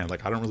fellow man?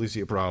 Like, I don't really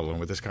see a problem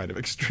with this kind of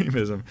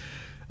extremism.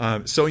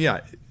 So yeah,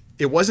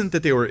 it wasn't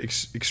that they were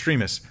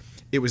extremists.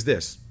 It was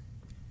this.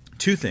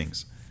 Two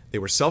things. They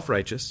were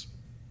self-righteous,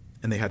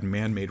 and they had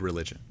man-made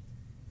religion.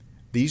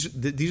 These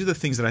are the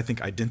things that I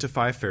think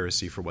identify a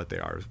Pharisee for what they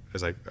are,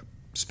 as I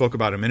spoke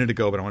about a minute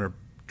ago, but I want to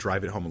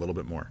drive it home a little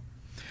bit more.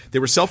 They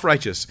were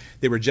self-righteous.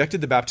 They rejected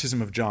the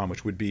baptism of John,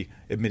 which would be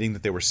admitting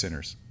that they were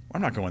sinners. Well,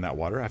 I'm not going in that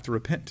water. I have to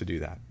repent to do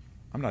that.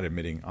 I'm not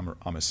admitting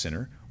I'm a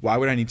sinner. Why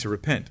would I need to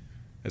repent?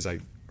 As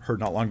I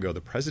heard not long ago,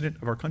 the president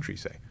of our country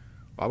say,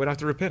 why would I have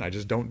to repent? I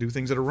just don't do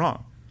things that are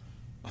wrong.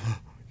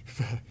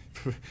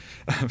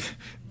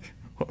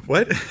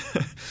 What?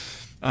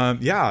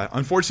 Yeah,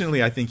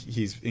 unfortunately, I think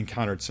he's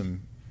encountered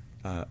some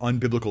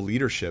unbiblical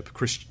leadership,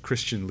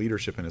 Christian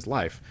leadership in his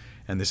life,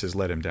 and this has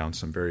led him down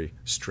some very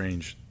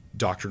strange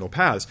doctrinal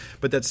paths.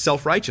 But that's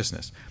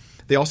self-righteousness.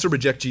 They also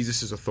reject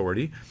Jesus'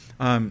 authority.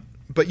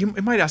 But you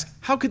might ask,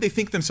 how could they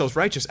think themselves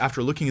righteous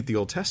after looking at the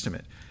Old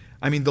Testament?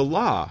 I mean, the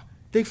law,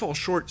 they fall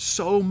short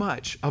so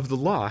much of the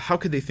law. How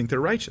could they think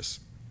they're righteous?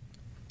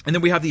 And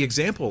then we have the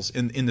examples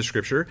in the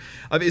Scripture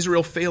of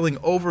Israel failing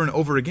over and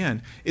over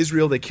again.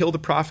 Israel, they kill the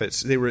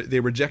prophets. They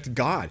reject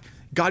God.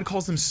 God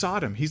calls them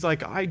Sodom. He's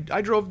like, I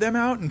drove them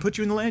out and put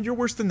you in the land. You're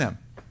worse than them.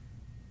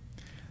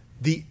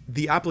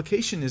 The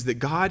application is that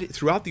God,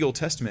 throughout the Old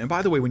Testament, and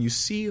by the way, when you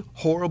see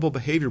horrible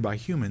behavior by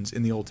humans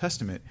in the Old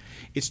Testament,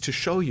 it's to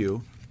show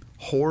you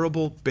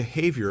horrible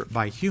behavior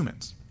by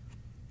humans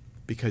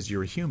because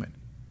you're a human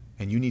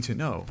and you need to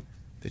know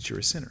that you're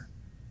a sinner.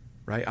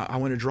 Right? I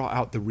want to draw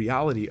out the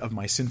reality of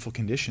my sinful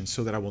condition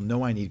so that I will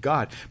know I need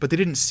God. But they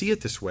didn't see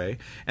it this way,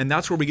 and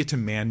that's where we get to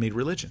man-made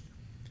religion.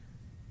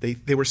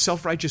 They were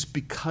self-righteous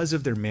because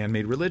of their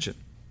man-made religion.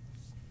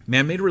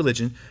 Man-made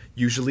religion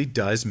usually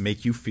does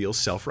make you feel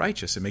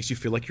self-righteous. It makes you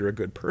feel like you're a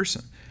good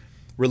person.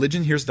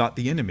 Religion here is not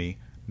the enemy.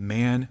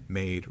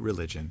 Man-made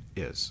religion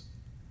is.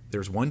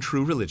 There's one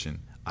true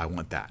religion. I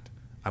want that.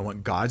 I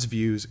want God's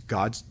views,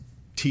 God's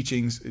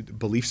teachings,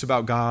 beliefs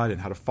about God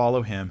and how to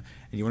follow him.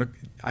 And you want to,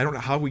 I don't know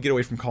how we get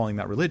away from calling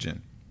that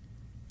religion.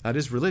 That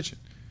is religion,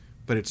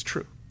 but it's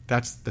true.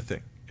 That's the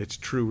thing. It's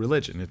true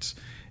religion.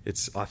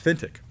 It's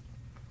authentic.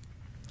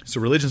 So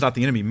religion's not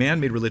the enemy.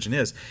 Man-made religion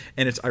is.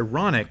 And it's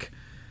ironic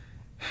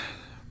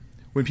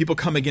when people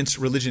come against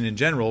religion in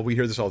general. We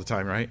hear this all the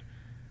time, right?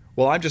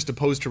 Well, I'm just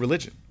opposed to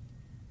religion.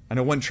 I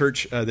know one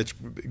church that's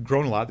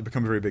grown a lot, they've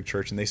become a very big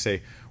church, and they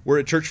say, we're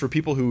a church for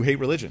people who hate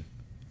religion.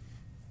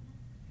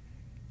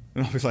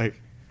 And I'll be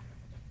like,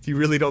 do you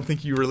really don't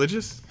think you're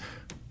religious?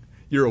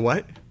 You're a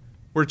what?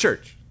 We're a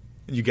church.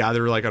 And you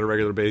gather like on a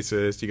regular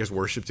basis, you guys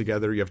worship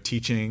together, you have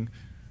teaching,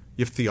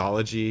 you have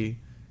theology,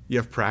 you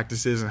have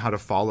practices on how to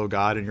follow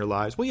God in your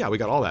lives. Well, yeah, we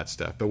got all that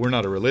stuff, but we're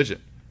not a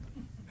religion.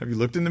 Have you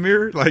looked in the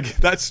mirror? Like,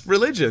 that's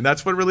religion.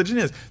 That's what religion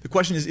is. The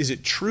question is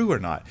it true or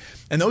not?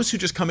 And those who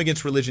just come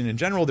against religion in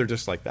general, they're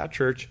just like that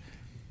church.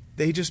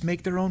 They just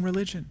make their own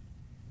religion.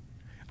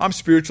 I'm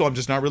spiritual. I'm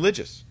just not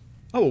religious.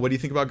 Oh, well, what do you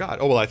think about God?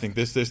 Oh, well, I think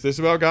this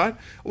about God.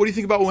 What do you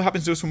think about what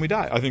happens to us when we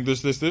die? I think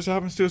this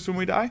happens to us when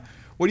we die.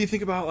 What do you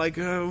think about like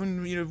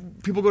when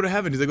people go to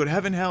heaven? Do they go to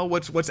heaven, hell?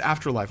 What's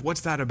afterlife?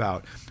 What's that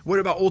about? What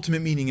about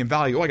ultimate meaning and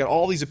value? Oh, I got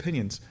all these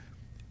opinions.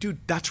 Dude,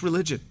 that's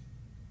religion.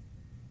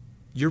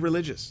 You're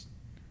religious.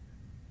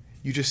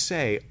 You just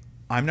say,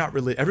 I'm not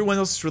religious. Everyone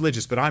else is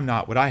religious, but I'm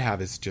not. What I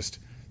have is just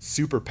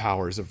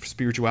superpowers of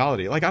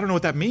spirituality. Like, I don't know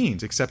what that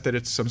means, except that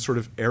it's some sort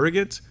of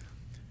arrogant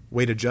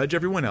way to judge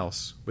everyone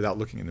else without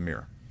looking in the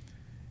mirror.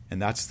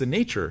 And that's the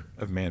nature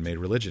of man-made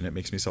religion. It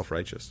makes me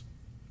self-righteous.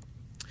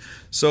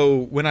 So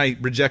when I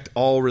reject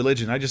all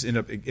religion, I just end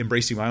up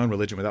embracing my own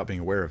religion without being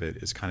aware of it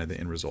is kind of the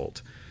end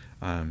result.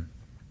 And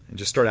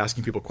just start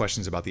asking people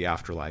questions about the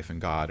afterlife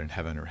and God and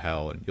heaven or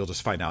hell, and you'll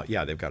just find out,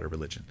 yeah, they've got a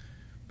religion.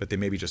 But they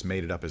maybe just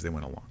made it up as they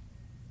went along,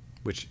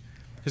 which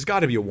has got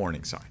to be a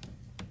warning sign,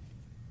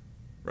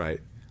 right?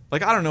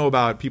 Like, I don't know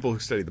about people who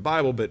study the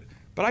Bible, but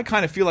I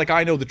kind of feel like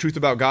I know the truth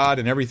about God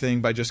and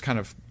everything by just kind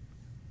of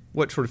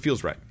what sort of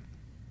feels right.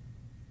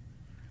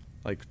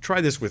 Like,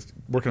 try this with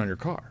working on your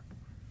car,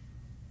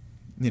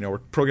 or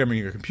programming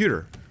your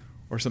computer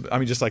or something. I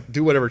mean, just like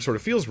do whatever sort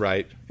of feels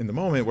right in the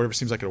moment, whatever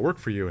seems like it'll work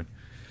for you. And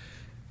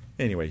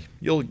anyway,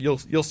 you'll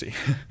see.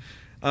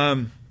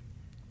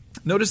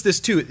 Notice this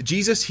too.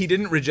 Jesus, he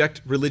didn't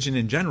reject religion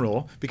in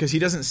general because he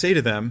doesn't say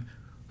to them,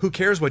 who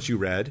cares what you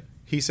read?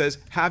 He says,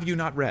 have you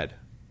not read?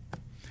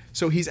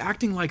 So he's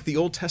acting like the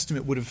Old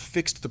Testament would have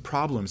fixed the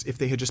problems if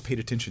they had just paid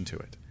attention to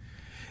it.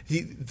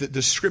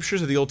 The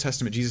scriptures of the Old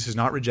Testament, Jesus is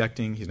not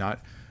rejecting. He's not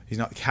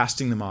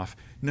casting them off.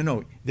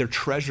 No, they're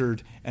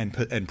treasured and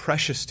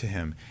precious to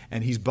him.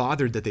 And he's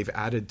bothered that they've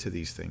added to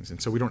these things.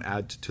 And so we don't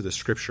add to the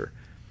scripture.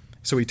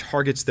 So he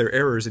targets their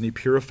errors and he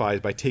purifies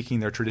by taking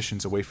their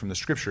traditions away from the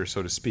scripture,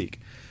 so to speak.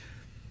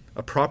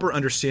 A proper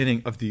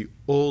understanding of the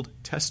Old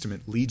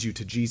Testament leads you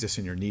to Jesus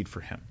and your need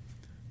for him.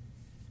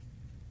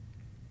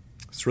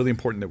 It's really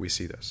important that we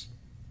see this.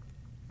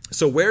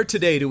 So where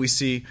today do we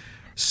see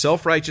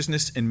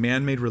self-righteousness and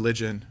man-made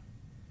religion?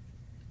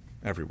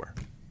 Everywhere.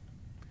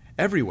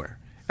 Everywhere.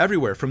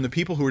 Everywhere. From the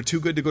people who are too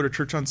good to go to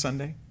church on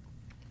Sunday,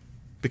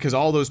 because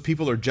all those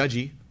people are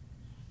judgy.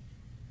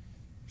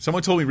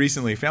 Someone told me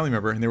recently, a family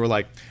member, and they were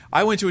like,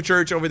 I went to a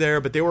church over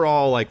there, but they were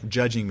all like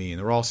judging me, and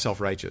they were all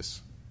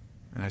self-righteous.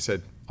 And I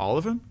said, all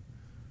of them?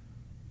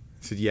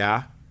 I said,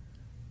 yeah.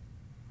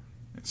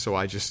 And so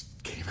I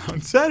just came out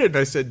and said it. And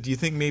I said, do you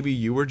think maybe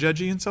you were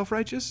judgy and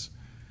self-righteous?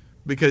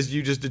 Because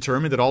you just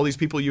determined that all these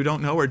people you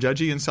don't know are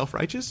judgy and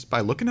self-righteous by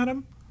looking at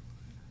them?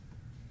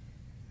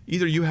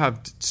 Either you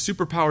have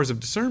superpowers of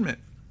discernment,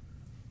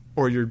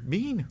 or you're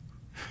mean.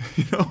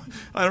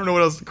 I don't know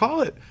what else to call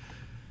it.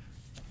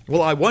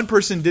 Well, one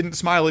person didn't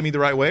smile at me the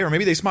right way, or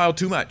maybe they smiled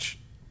too much.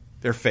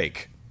 They're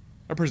fake.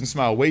 That person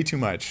smiled way too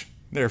much.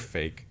 They're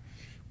fake.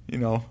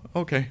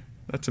 Okay,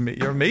 that's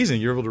amazing. You're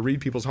amazing. You're able to read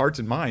people's hearts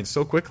and minds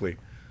so quickly.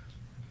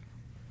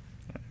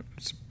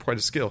 It's quite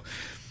a skill.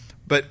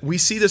 But we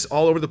see this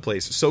all over the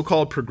place.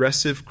 So-called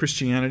progressive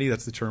Christianity,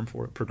 that's the term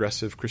for it,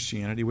 progressive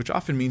Christianity, which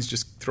often means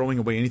just throwing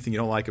away anything you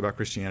don't like about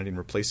Christianity and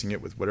replacing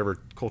it with whatever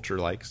culture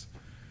likes.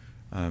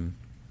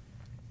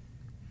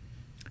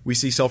 We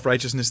see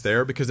self-righteousness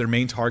there because their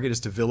main target is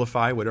to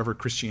vilify whatever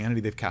Christianity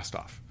they've cast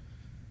off.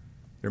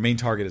 Their main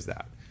target is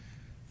that.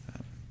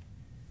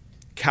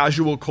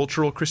 Casual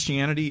cultural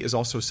Christianity is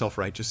also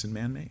self-righteous and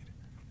man-made.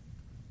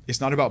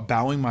 It's not about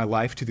bowing my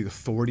life to the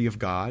authority of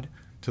God,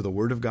 to the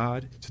Word of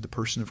God, to the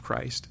person of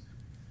Christ.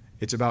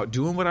 It's about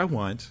doing what I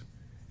want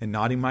and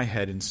nodding my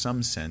head in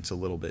some sense a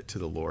little bit to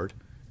the Lord.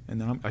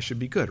 And then I should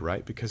be good,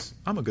 right? Because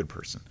I'm a good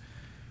person.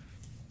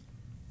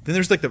 Then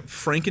there's like the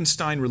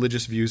Frankenstein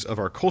religious views of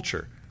our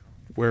culture,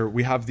 where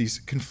we have these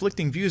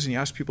conflicting views, and you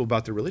ask people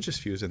about their religious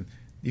views, and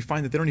you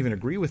find that they don't even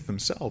agree with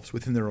themselves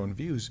within their own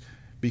views,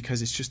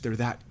 because it's just they're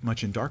that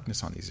much in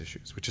darkness on these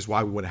issues, which is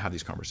why we want to have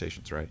these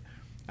conversations, right?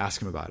 Ask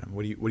them about him.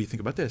 What do you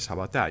think about this? How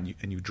about that?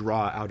 And you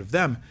draw out of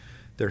them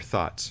their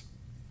thoughts.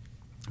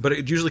 But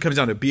it usually comes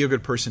down to be a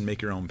good person,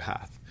 make your own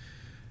path.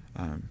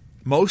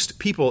 Most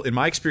people, in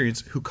my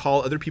experience, who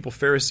call other people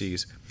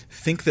Pharisees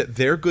think that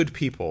they're good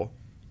people,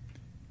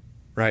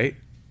 right?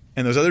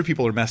 And those other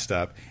people are messed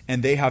up,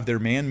 and they have their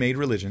man-made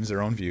religions,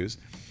 their own views,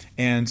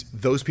 and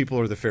those people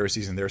are the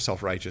Pharisees and they're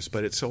self-righteous.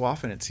 But it's so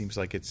often it seems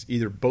like it's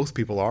either both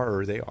people are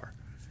or they are.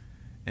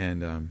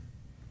 And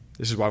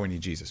this is why we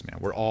need Jesus, man.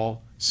 We're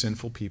all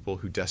sinful people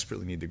who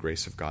desperately need the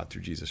grace of God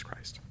through Jesus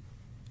Christ.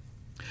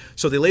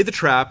 So they lay the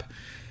trap.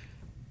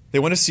 They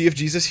want to see if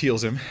Jesus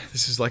heals him.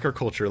 This is like our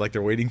culture, like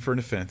they're waiting for an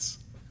offense.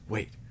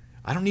 Wait,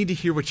 I don't need to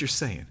hear what you're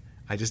saying.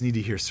 I just need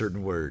to hear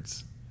certain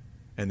words.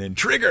 And then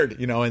triggered,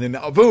 and then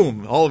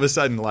boom, all of a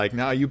sudden, like,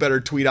 now you better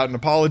tweet out an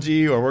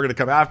apology or we're going to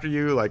come after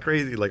you like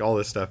crazy, like all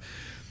this stuff.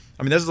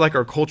 I mean, this is like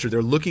our culture.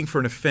 They're looking for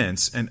an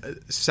offense.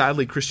 And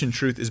sadly, Christian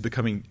truth is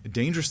becoming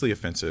dangerously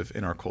offensive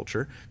in our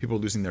culture. People are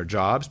losing their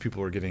jobs.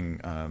 People are getting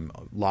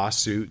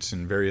lawsuits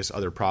and various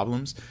other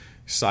problems,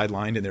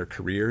 sidelined in their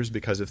careers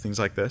because of things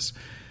like this.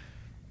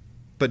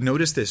 But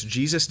notice this,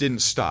 Jesus didn't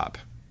stop.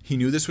 He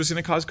knew this was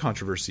going to cause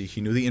controversy.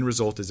 He knew the end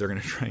result is they're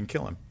going to try and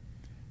kill him.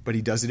 But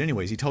he does it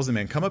anyways. He tells the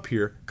man, come up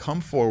here,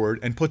 come forward,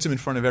 and puts him in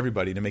front of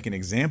everybody to make an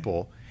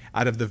example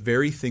out of the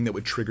very thing that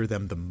would trigger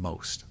them the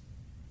most.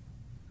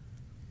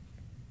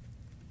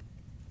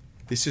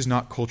 This is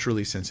not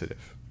culturally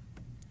sensitive,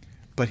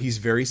 but he's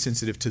very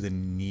sensitive to the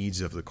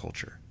needs of the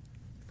culture,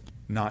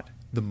 not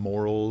the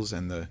morals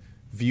and the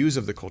views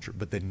of the culture,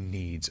 but the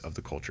needs of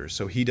the culture.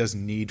 So he does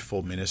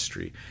needful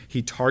ministry.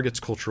 He targets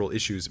cultural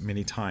issues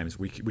many times.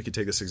 We could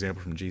take this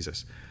example from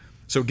Jesus.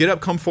 So get up,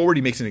 come forward.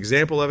 He makes an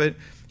example of it.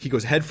 He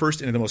goes headfirst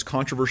into the most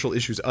controversial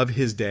issues of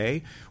his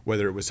day,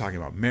 whether it was talking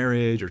about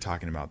marriage or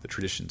talking about the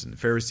traditions and the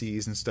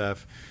Pharisees and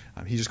stuff.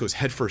 He just goes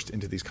headfirst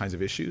into these kinds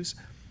of issues.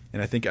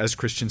 And I think as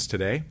Christians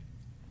today,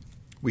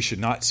 we should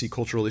not see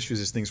cultural issues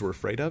as things we're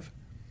afraid of.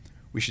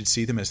 We should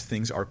see them as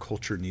things our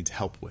culture needs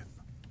help with.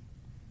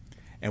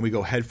 And we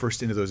go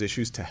headfirst into those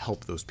issues to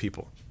help those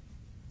people.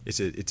 It's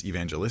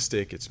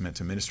evangelistic. It's meant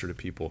to minister to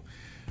people.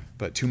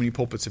 But too many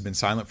pulpits have been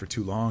silent for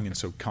too long, and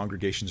so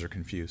congregations are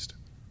confused.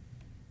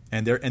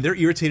 And they're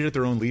irritated at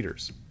their own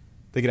leaders.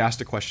 They get asked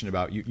a question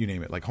about, you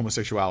name it, like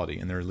homosexuality,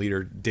 and their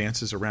leader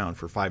dances around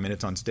for 5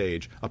 minutes on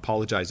stage,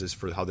 apologizes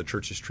for how the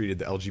church has treated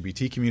the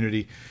LGBT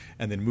community,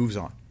 and then moves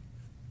on.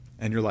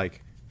 And you're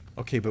like,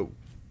 okay, but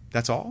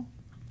that's all?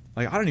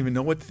 Like, I don't even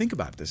know what to think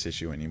about this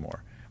issue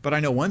anymore. But I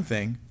know one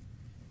thing.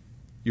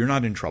 You're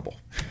not in trouble.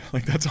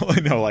 Like, that's all I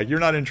know. Like, you're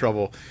not in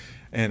trouble.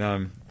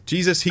 And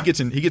Jesus, he gets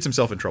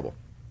himself in trouble.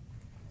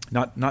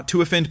 Not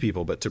to offend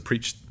people, but to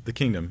preach the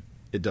kingdom.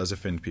 It does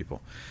offend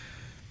people.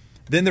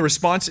 Then the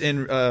response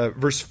in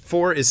verse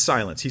 4 is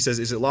silence. He says,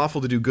 is it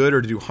lawful to do good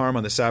or to do harm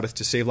on the Sabbath,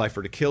 to save life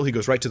or to kill? He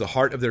goes right to the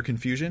heart of their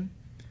confusion.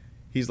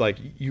 He's like,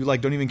 you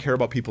don't even care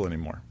about people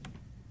anymore.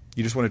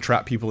 You just want to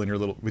trap people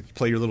in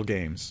play your little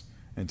games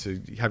and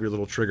to have your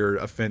little trigger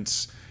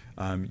offense.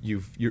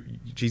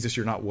 Jesus,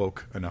 you're not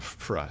woke enough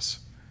for us.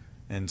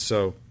 And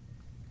so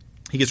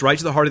he gets right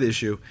to the heart of the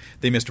issue.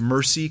 They missed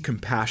mercy,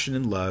 compassion,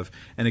 and love.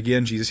 And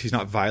again, Jesus, he's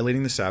not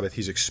violating the Sabbath.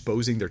 He's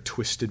exposing their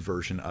twisted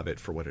version of it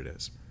for what it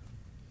is.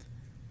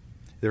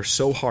 They're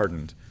so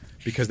hardened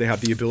because they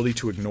have the ability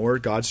to ignore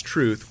God's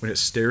truth when it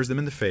stares them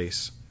in the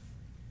face.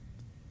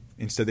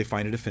 Instead, they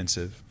find it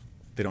offensive.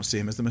 They don't see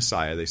him as the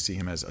Messiah. They see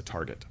him as a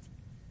target.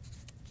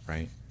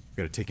 Right? We've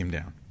got to take him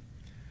down.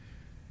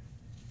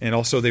 And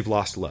also, they've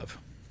lost love.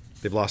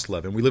 They've lost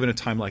love. And we live in a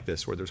time like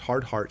this where there's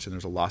hard hearts and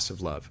there's a loss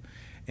of love.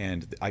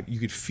 And you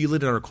could feel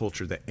it in our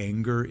culture. The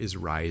anger is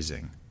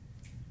rising.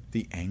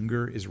 The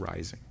anger is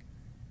rising.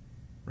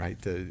 Right?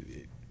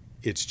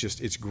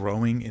 It's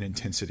growing in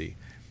intensity.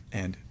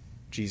 And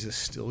Jesus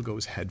still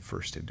goes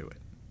headfirst into it.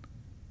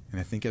 And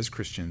I think as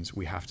Christians,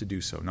 we have to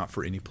do so, not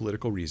for any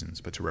political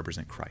reasons, but to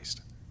represent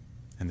Christ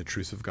and the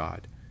truth of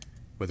God,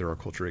 whether our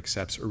culture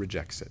accepts or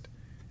rejects it.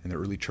 And the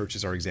early church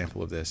is our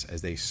example of this,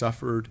 as they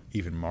suffered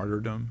even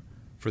martyrdom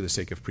for the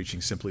sake of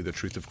preaching simply the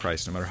truth of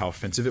Christ, no matter how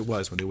offensive it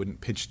was when they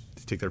wouldn't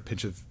take their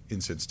pinch of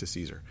incense to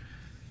Caesar.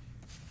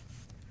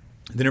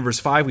 Then in verse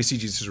 5, we see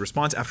Jesus'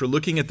 response. After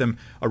looking at them,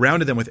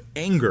 around at them with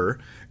anger,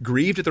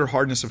 grieved at their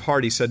hardness of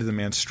heart, he said to the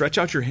man, stretch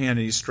out your hand.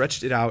 And he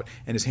stretched it out,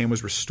 and his hand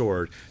was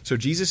restored. So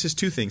Jesus is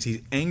two things.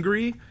 He's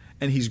angry,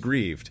 and he's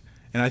grieved.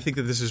 And I think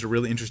that this is a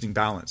really interesting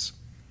balance.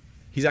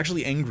 He's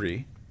actually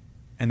angry,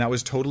 and that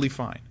was totally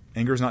fine.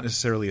 Anger is not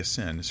necessarily a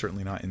sin,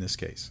 certainly not in this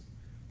case.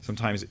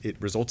 Sometimes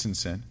it results in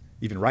sin.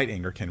 Even right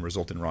anger can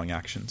result in wrong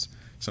actions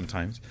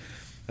sometimes,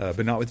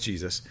 but not with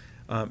Jesus.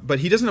 But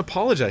he doesn't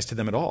apologize to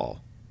them at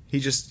all.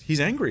 He's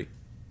angry,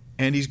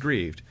 and he's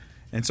grieved.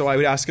 And so I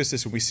would ask us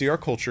this: when we see our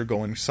culture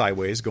going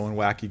sideways, going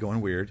wacky,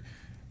 going weird,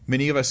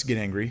 many of us get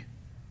angry,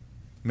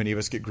 many of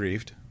us get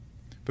grieved,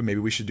 but maybe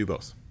we should do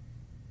both.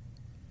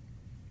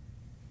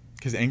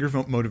 Because anger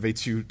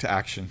motivates you to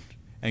action,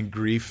 and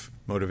grief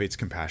motivates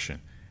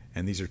compassion.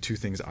 And these are two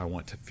things I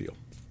want to feel.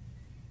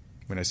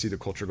 When I see the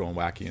culture going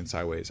wacky and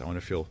sideways, I want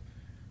to feel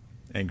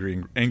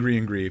angry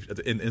and grieved,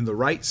 in the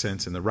right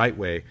sense, in the right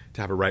way,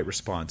 to have a right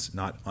response,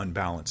 not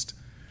unbalanced.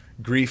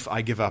 Grief,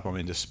 I give up, I'm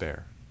in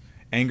despair.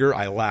 Anger,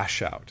 I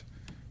lash out.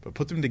 But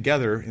put them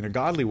together in a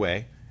godly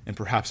way, and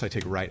perhaps I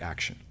take right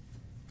action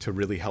to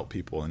really help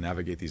people and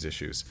navigate these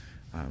issues,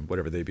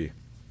 whatever they be.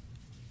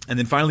 And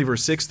then finally,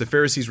 verse 6, the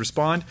Pharisees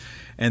respond,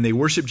 and they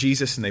worship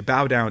Jesus, and they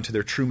bow down to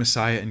their true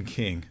Messiah and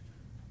King.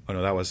 Oh,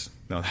 no, that's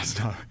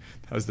not.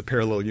 That was the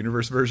parallel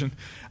universe version.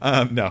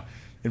 No.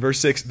 In verse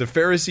 6, the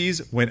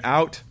Pharisees went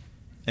out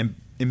and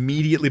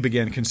immediately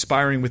began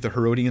conspiring with the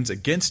Herodians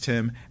against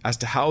him as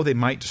to how they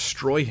might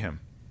destroy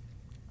him.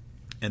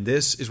 And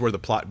this is where the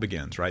plot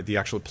begins, right? The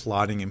actual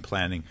plotting and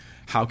planning.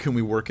 How can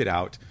we work it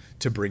out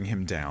to bring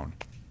him down,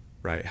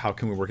 right? How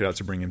can we work it out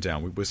to bring him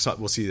down? We'll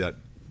see that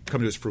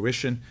come to its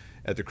fruition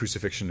at the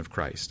crucifixion of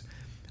Christ.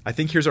 I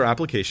think here's our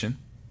application,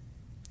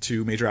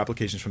 2 major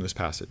applications from this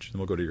passage. And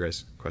we'll go to your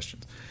guys'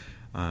 questions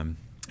and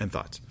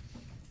thoughts.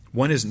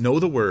 One is know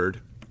the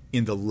word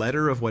in the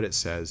letter of what it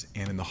says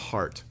and in the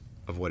heart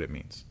of what it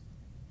means.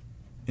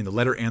 In the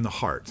letter and the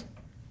heart.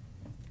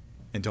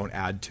 And don't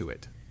add to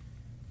it.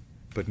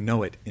 But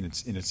know it in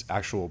its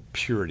actual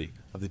purity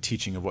of the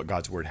teaching of what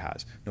God's word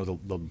has. Know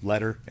the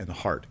letter and the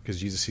heart,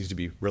 because Jesus seems to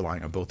be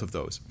relying on both of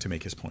those to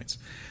make his points.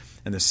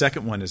 And the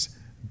second one is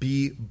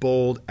be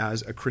bold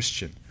as a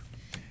Christian.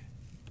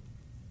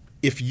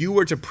 If you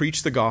were to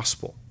preach the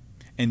gospel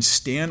and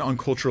stand on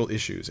cultural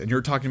issues, and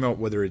you're talking about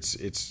whether it's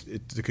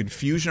the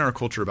confusion in our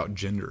culture about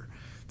gender,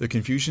 the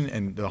confusion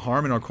and the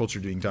harm in our culture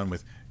being done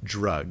with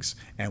drugs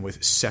and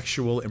with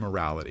sexual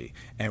immorality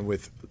and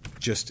with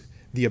just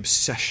the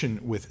obsession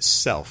with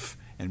self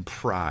and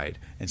pride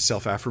and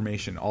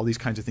self-affirmation, all these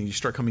kinds of things, you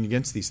start coming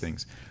against these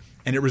things,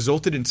 and it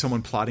resulted in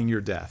someone plotting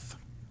your death,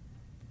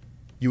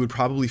 you would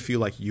probably feel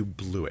like you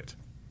blew it.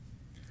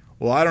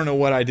 Well, I don't know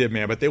what I did,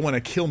 man, but they want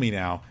to kill me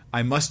now.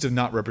 I must have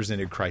not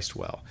represented Christ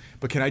well.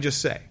 But can I just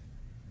say,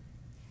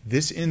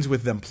 this ends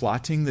with them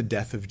plotting the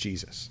death of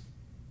Jesus.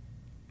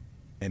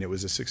 And it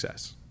was a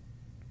success.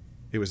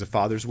 It was the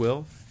Father's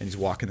will, and he's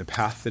walking the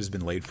path that has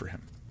been laid for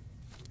him.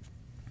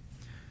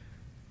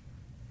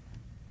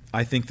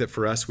 I think that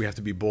for us, we have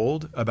to be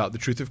bold about the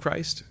truth of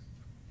Christ,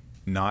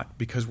 not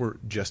because we're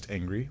just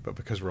angry, but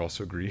because we're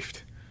also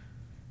grieved.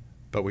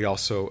 But we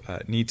also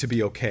need to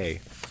be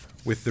okay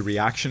with the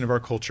reaction of our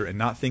culture and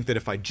not think that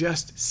if I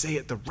just say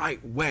it the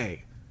right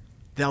way,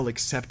 they'll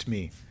accept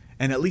me,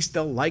 and at least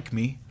they'll like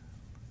me.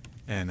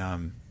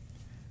 And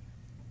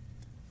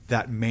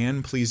that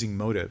man-pleasing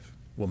motive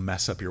will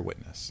mess up your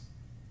witness.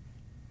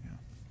 Yeah.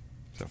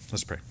 So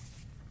let's pray.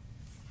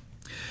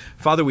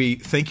 Father, we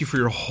thank you for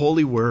your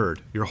holy word,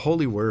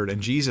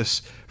 and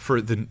Jesus,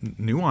 for the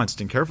nuanced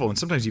and careful and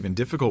sometimes even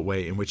difficult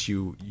way in which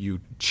you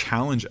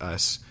challenge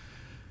us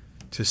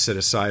to set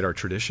aside our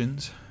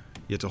traditions,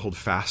 yet to hold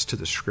fast to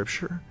the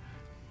Scripture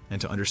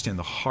and to understand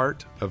the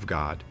heart of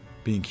God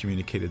being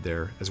communicated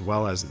there, as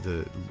well as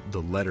the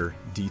letter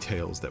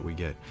details that we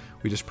get.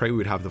 We just pray we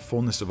would have the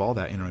fullness of all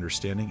that in our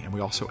understanding, and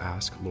we also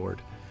ask,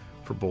 Lord,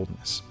 for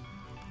boldness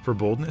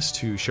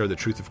to share the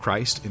truth of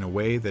Christ in a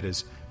way that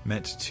is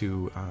meant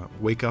to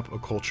wake up a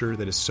culture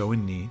that is so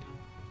in need,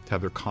 to have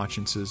their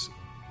consciences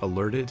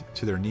alerted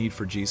to their need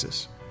for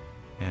Jesus.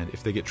 And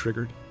if they get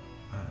triggered,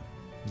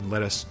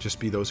 let us just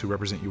be those who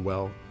represent you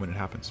well when it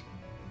happens.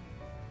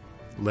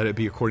 Let it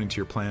be according to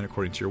your plan,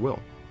 according to your will,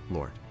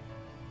 Lord.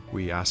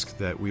 We ask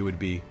that we would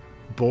be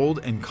bold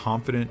and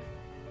confident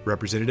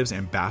representatives,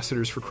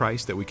 ambassadors for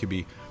Christ, that we could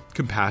be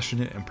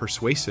compassionate and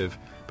persuasive,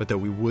 but that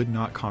we would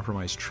not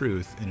compromise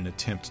truth in an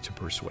attempt to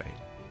persuade.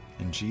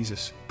 In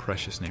Jesus'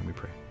 precious name we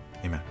pray.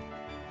 Amen.